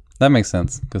idea. That makes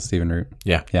sense because Stephen Root.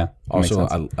 Yeah. Yeah. Also,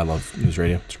 I love News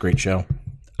Radio. It's a great show.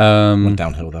 Went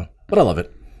downhill, though. But I love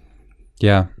it.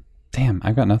 Yeah. Damn,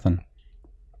 I've got nothing.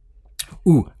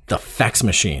 Ooh, the fax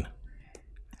machine.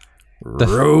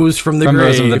 Rose from the grave.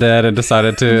 Rose from the dead and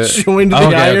decided to joined the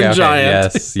Iron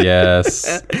Giant.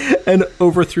 Yes. And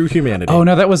overthrew humanity. Oh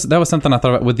no, that was something I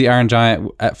thought about with the Iron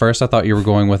Giant. At first, I thought you were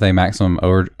going with a maximum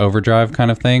overdrive kind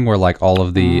of thing, where like all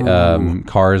of the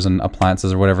cars and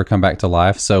appliances or whatever come back to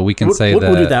life. So we can say that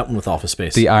we'll do that one with Office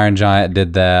Space. The Iron Giant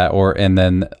did that, and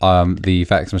then the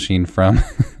fax machine from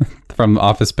from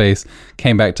Office Space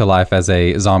came back to life as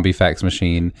a zombie fax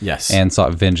machine. Yes, and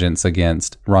sought vengeance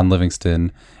against Ron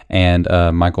Livingston and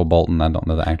Michael Bolton. I don't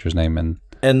know the actor's name.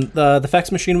 And the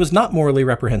fax machine was not morally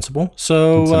reprehensible,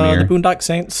 so the Boondock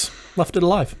Saints left it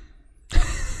alive.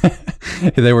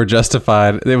 They were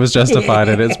justified. It was justified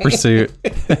in its pursuit.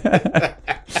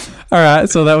 All right,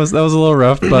 so that was a little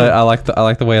rough, but I like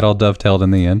the way it all dovetailed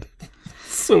in the end.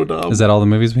 So dumb. Is that all the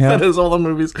movies we have? That is all the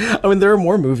movies. I mean, there are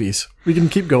more movies. We can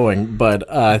keep going,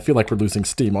 but I feel like we're losing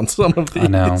steam on some of these. I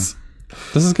know.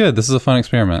 This is good. This is a fun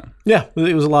experiment. Yeah,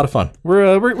 it was a lot of fun.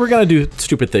 We're gonna do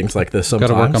stupid things like this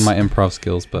sometimes. Got to work on my improv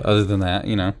skills, but other than that,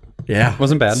 yeah,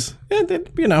 wasn't bad.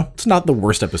 It's not the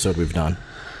worst episode we've done.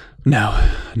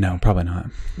 No, probably not.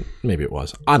 Maybe it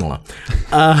was. I don't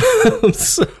know.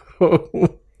 So,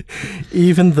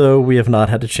 even though we have not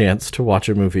had a chance to watch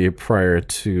a movie prior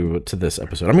to this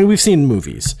episode, I mean, we've seen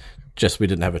movies, just we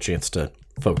didn't have a chance to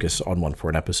focus on one for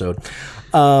an episode.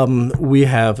 We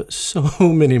have so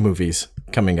many movies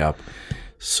coming up.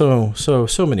 So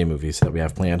many movies that we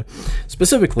have planned.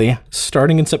 Specifically,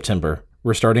 starting in September,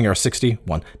 we're starting our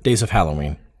 61 Days of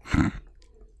Halloween. I'm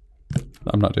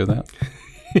not doing that.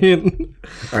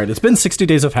 All right, it's been 60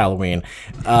 days of Halloween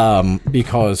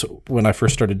because when I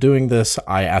first started doing this,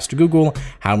 I asked Google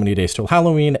how many days till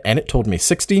Halloween, and it told me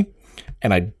 60,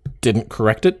 and I didn't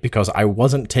correct it because I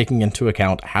wasn't taking into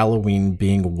account Halloween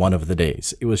being one of the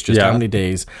days. It was just how many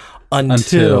days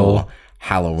until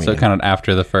Halloween. So kind of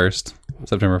after the first,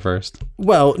 September 1st.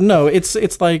 Well, no, it's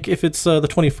like if it's the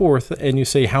 24th and you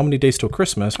say how many days till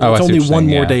Christmas, well, it's only one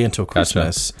more day until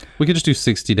Christmas. Gotcha. We could just do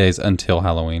 60 days until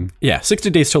Halloween. Yeah, 60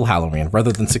 days till Halloween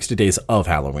rather than 60 days of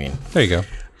Halloween. There you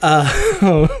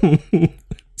go.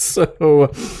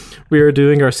 So we are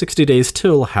doing our 60 days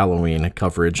till Halloween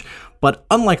coverage. But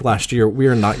unlike last year, we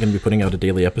are not going to be putting out a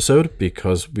daily episode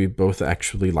because we both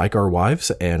actually like our wives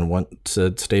and want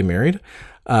to stay married.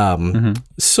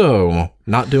 So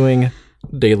not doing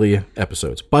daily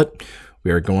episodes, but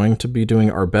we are going to be doing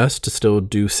our best to still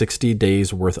do 60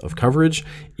 days worth of coverage,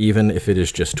 even if it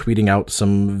is just tweeting out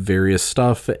some various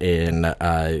stuff and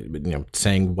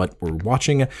saying what we're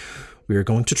watching. We are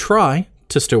going to try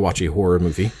to still watch a horror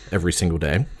movie every single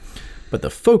day, but the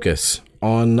focus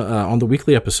on the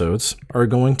weekly episodes are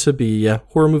going to be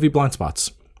horror movie blind spots,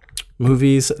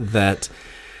 movies that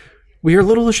we are a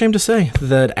little ashamed to say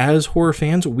that as horror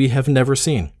fans we have never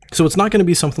seen. So it's not going to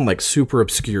be something like super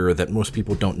obscure that most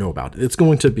people don't know about. It's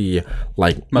going to be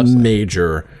like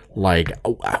major, like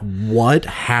what?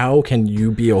 How can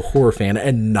you be a horror fan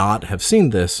and not have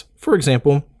seen this? For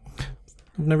example,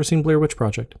 I've never seen Blair Witch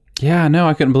Project. Yeah, no,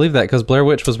 I couldn't believe that because Blair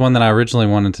Witch was one that I originally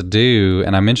wanted to do,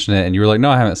 and I mentioned it, and you were like, "No,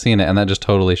 I haven't seen it," and that just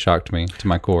totally shocked me to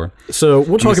my core. So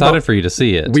we'll talk excited for you to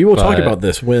see it. We will talk about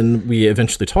this when we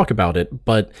eventually talk about it.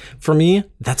 But for me,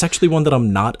 that's actually one that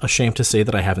I'm not ashamed to say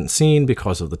that I haven't seen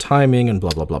because of the timing and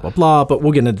blah blah blah blah blah. But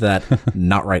we'll get into that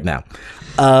not right now.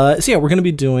 So yeah, we're going to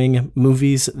be doing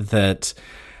movies that,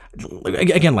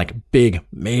 again, like big,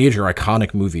 major,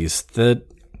 iconic movies that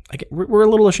we're a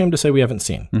little ashamed to say we haven't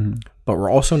seen. But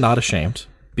we're also not ashamed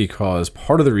because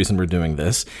part of the reason we're doing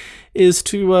this is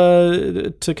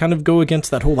to kind of go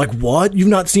against that whole, like, what? You've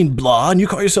not seen blah and you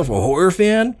call yourself a horror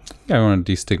fan? Yeah, I want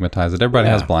to destigmatize it. Everybody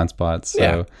has blind spots. So.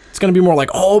 Yeah. It's going to be more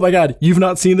like, oh my God, you've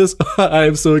not seen this? I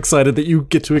am so excited that you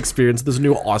get to experience this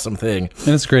new awesome thing. And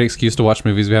it's a great excuse to watch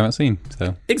movies we haven't seen.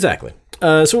 So Exactly.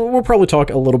 So we'll probably talk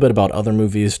a little bit about other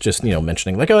movies, just,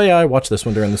 mentioning like, oh yeah, I watched this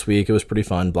one during this week. It was pretty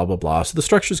fun, blah, blah, blah. So the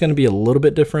structure is going to be a little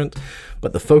bit different,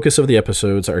 but the focus of the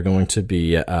episodes are going to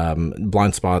be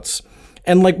blind spots.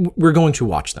 And, like, we're going to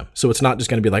watch them. So it's not just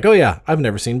going to be like, oh, yeah, I've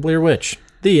never seen Blair Witch.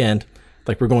 The end.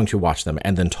 Like, we're going to watch them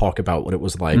and then talk about what it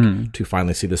was like to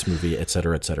finally see this movie, et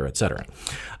cetera, et cetera, et cetera.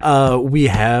 We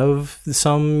have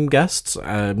some guests.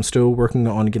 I'm still working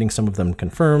on getting some of them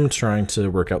confirmed, trying to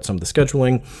work out some of the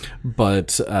scheduling.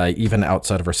 But even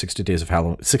outside of our 60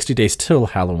 days till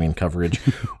Halloween coverage,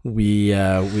 we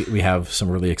have some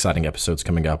really exciting episodes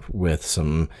coming up with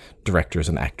some directors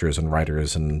and actors and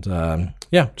writers and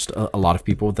just a lot of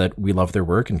people that we love their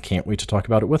work and can't wait to talk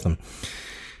about it with them.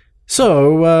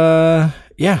 So,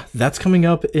 that's coming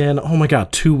up in, oh my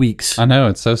God, 2 weeks. I know,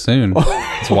 it's so soon.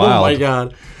 It's wild. Oh my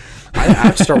God. I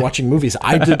have to start watching movies.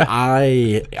 I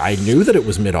knew that it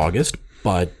was mid-August,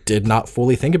 but did not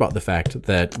fully think about the fact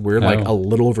that we're like a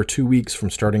little over 2 weeks from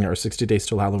starting our 60 Days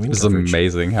Till Halloween This coverage. is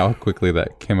amazing how quickly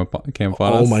that came upon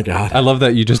us. Oh my God. I love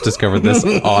that you just discovered this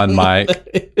on mic.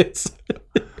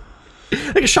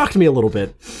 It shocked me a little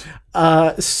bit.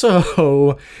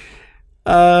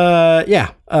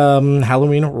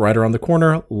 Halloween right around the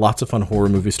corner. Lots of fun horror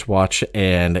movies to watch.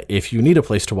 And if you need a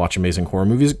place to watch amazing horror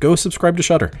movies, go subscribe to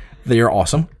Shudder. They are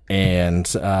awesome. And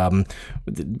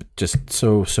just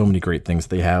so many great things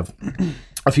they have.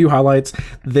 A few highlights.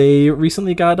 They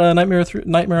recently got Nightmare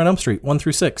on Elm Street 1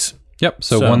 through 6. Yep.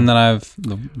 So one that I've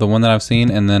the one that I've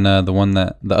seen, and then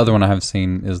the other one I have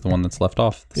seen is the one that's left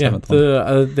off. The seventh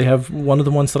one. They have one of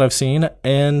the ones that I've seen,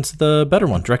 and the better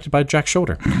one, directed by Jack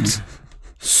Shoulder.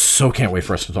 So can't wait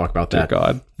for us to talk about that. Dear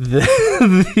God.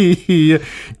 The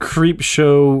Creep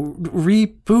Show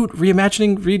reboot,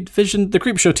 reimagining, revision, the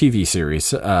Creep Show TV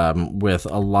series with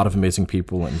a lot of amazing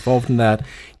people involved in that.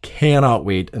 Cannot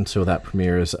wait until that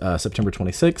premieres September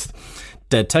 26th.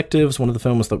 Detectives, one of the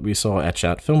films that we saw at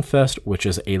Chat Film Fest, which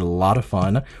is a lot of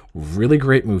fun. Really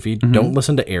great movie. Mm-hmm. Don't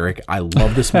listen to Eric. I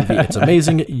love this movie. It's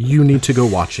amazing. You need to go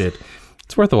watch it.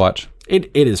 It's worth a watch. It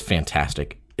is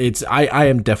fantastic. I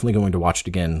am definitely going to watch it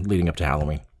again leading up to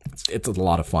Halloween. It's a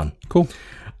lot of fun. Cool.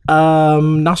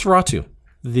 Nosferatu.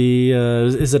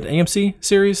 Is it an AMC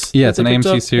series? Yeah, it's an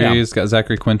AMC series. Yeah. Got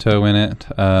Zachary Quinto in it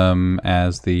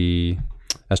as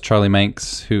Charlie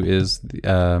Manx, who is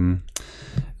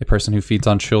a person who feeds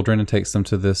on children and takes them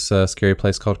to this scary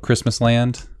place called Christmas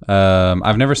Land.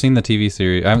 I've never seen the TV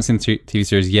series. I haven't seen the TV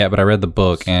series yet, but I read the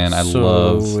book and I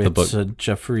love the book. So it's a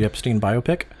Jeffrey Epstein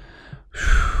biopic?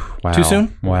 Wow. Too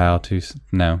soon? Wow.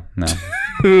 No.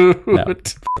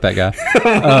 That guy.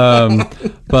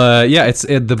 But yeah,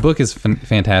 the book is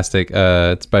fantastic.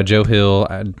 It's by Joe Hill.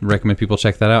 I'd recommend people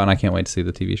check that out, and I can't wait to see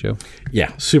the TV show.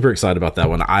 Yeah, super excited about that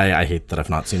one. I hate that I've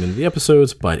not seen any of the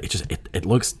episodes, but it just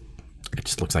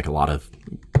looks like a lot of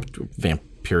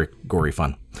vampiric gory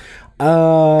fun.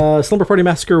 Slumber Party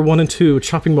Massacre 1 and 2,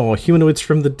 Chopping Mall, Humanoids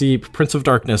from the Deep, Prince of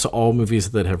Darkness, all movies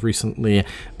that have recently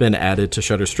been added to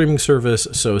Shudder's streaming service,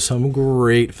 so some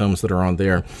great films that are on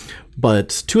there.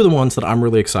 But two of the ones that I'm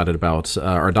really excited about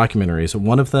are documentaries.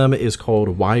 One of them is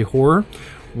called Why Horror,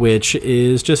 which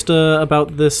is just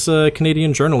about this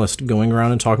Canadian journalist going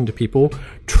around and talking to people,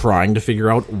 trying to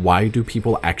figure out why do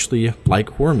people actually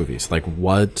like horror movies? Like,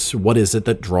 what is it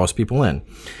that draws people in?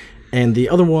 And the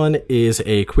other one is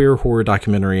a queer horror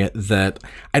documentary that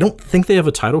I don't think they have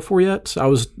a title for yet. I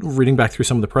was reading back through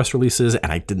some of the press releases and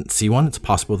I didn't see one. It's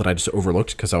possible that I just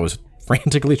overlooked because I was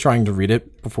frantically trying to read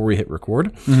it before we hit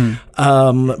record.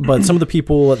 Mm-hmm. But some of the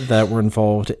people that were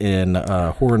involved in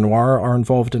horror noir are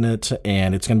involved in it,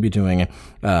 and it's going to be doing,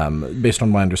 based on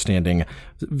my understanding,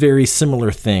 very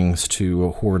similar things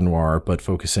to horror noir, but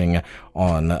focusing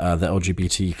on the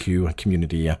LGBTQ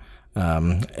community.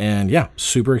 And yeah,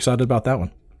 super excited about that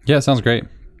one. Yeah, it sounds great.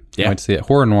 Yeah, wait to see it.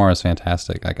 Horror noir is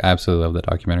fantastic. Like, I absolutely love that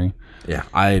documentary. Yeah,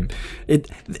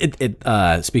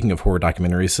 speaking of horror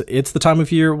documentaries, it's the time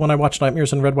of year when I watch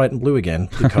Nightmares in Red, White, and Blue again,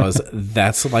 because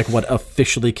that's like what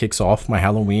officially kicks off my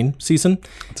Halloween season.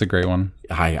 It's a great one.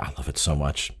 I love it so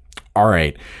much. All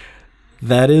right.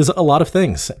 That is a lot of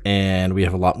things, and we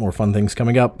have a lot more fun things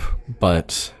coming up,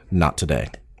 but not today.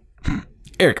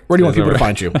 Eric, where do you want people to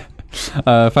find you?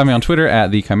 Find me on Twitter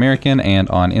at The Chimerican and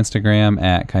on Instagram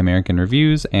at Chimerican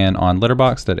Reviews and on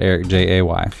Letterboxd at Eric Jay.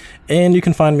 And you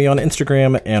can find me on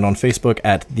Instagram and on Facebook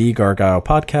at The Gargoyle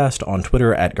Podcast, on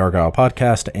Twitter at Gargoyle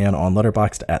Podcast, and on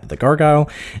Letterboxd at The Gargoyle.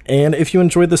 And if you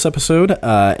enjoyed this episode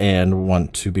and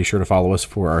want to be sure to follow us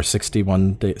for our 60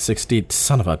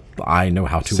 son of a, I know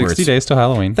how to 60 words. days till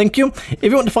Halloween. Thank you. If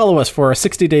you want to follow us for our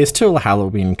 60 days till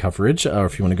Halloween coverage, or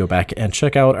if you want to go back and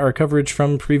check out our coverage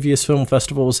from previous film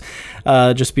festivals,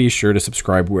 just be sure to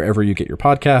subscribe wherever you get your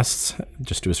podcasts.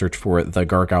 Just do a search for The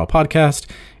Gargoyle Podcast.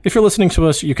 If you're listening to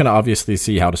us, you can obviously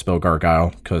see how to spell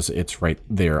gargoyle because it's right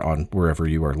there on wherever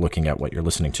you are looking at what you're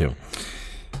listening to.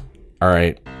 All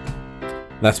right.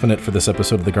 That's been it for this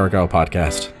episode of The Gargoyle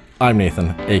Podcast. I'm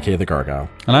Nathan, a.k.a. The Gargoyle.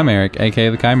 And I'm Eric, a.k.a.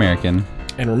 The Chimerican.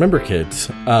 And remember, kids,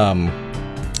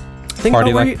 think Party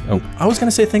about like... I was going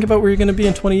to say think about where you're going to be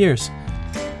in 20 years.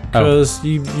 Because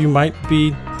you might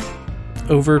be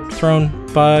overthrown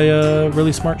by a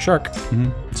really smart shark.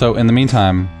 Mm-hmm. So in the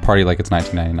meantime, party like it's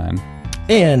 1999.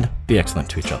 And be excellent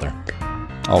to each other.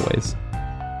 Always.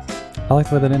 I like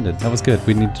the way that ended. That was good.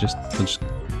 We need to just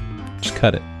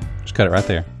cut it. Just cut it right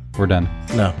there. We're done.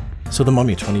 No. So the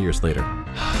Mummy 20 years later.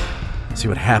 See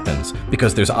what happens.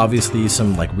 Because there's obviously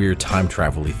some like weird time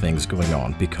travel-y things going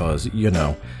on. Because, you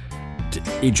know,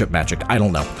 Egypt magic. I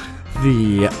don't know.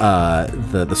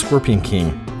 The Scorpion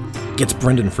King gets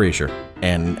Brendan Fraser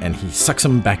and he sucks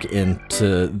him back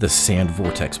into the sand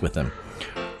vortex with him.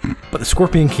 But the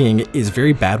Scorpion King is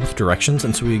very bad with directions,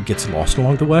 and so he gets lost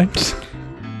along the way.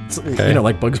 Okay. You know,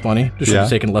 like Bugs Bunny. Just should have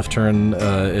taken a left turn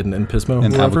in Pismo.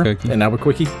 In Albuquerque. In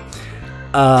Albuquerque.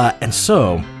 And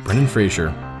so, Brendan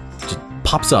Fraser just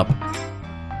pops up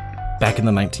back in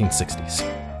the 1960s.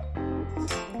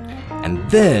 And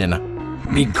then,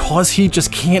 because he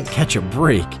just can't catch a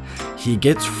break, he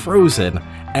gets frozen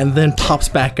and then pops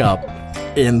back up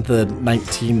in the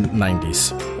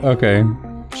 1990s. Okay,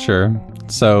 sure.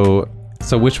 So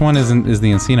which one is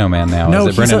the Encino Man now? No,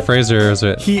 is it Brendan Fraser or is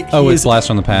it... it's Blast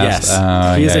from the Past.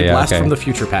 Yes, he is a blast from the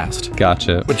future past.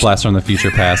 Gotcha. Blast from the future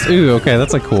past. Ooh, okay,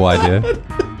 that's a cool idea.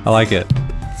 I like it.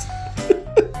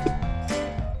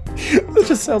 It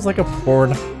just sounds like a porn.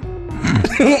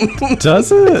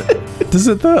 Does it? Does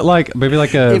it though? Like maybe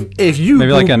like a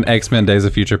like an X-Men Days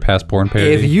of Future Past porn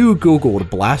parody. If you Googled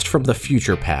Blast from the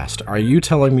Future Past, are you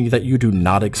telling me that you do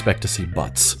not expect to see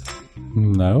butts?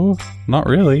 No, not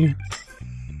really.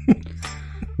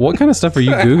 What kind of stuff are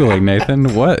you Googling,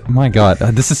 Nathan? What? My God,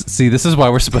 this is why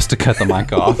we're supposed to cut the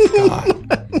mic off. God.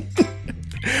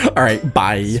 All right,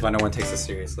 bye. That's why no one takes us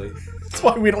seriously. That's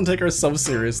why we don't take ourselves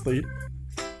seriously.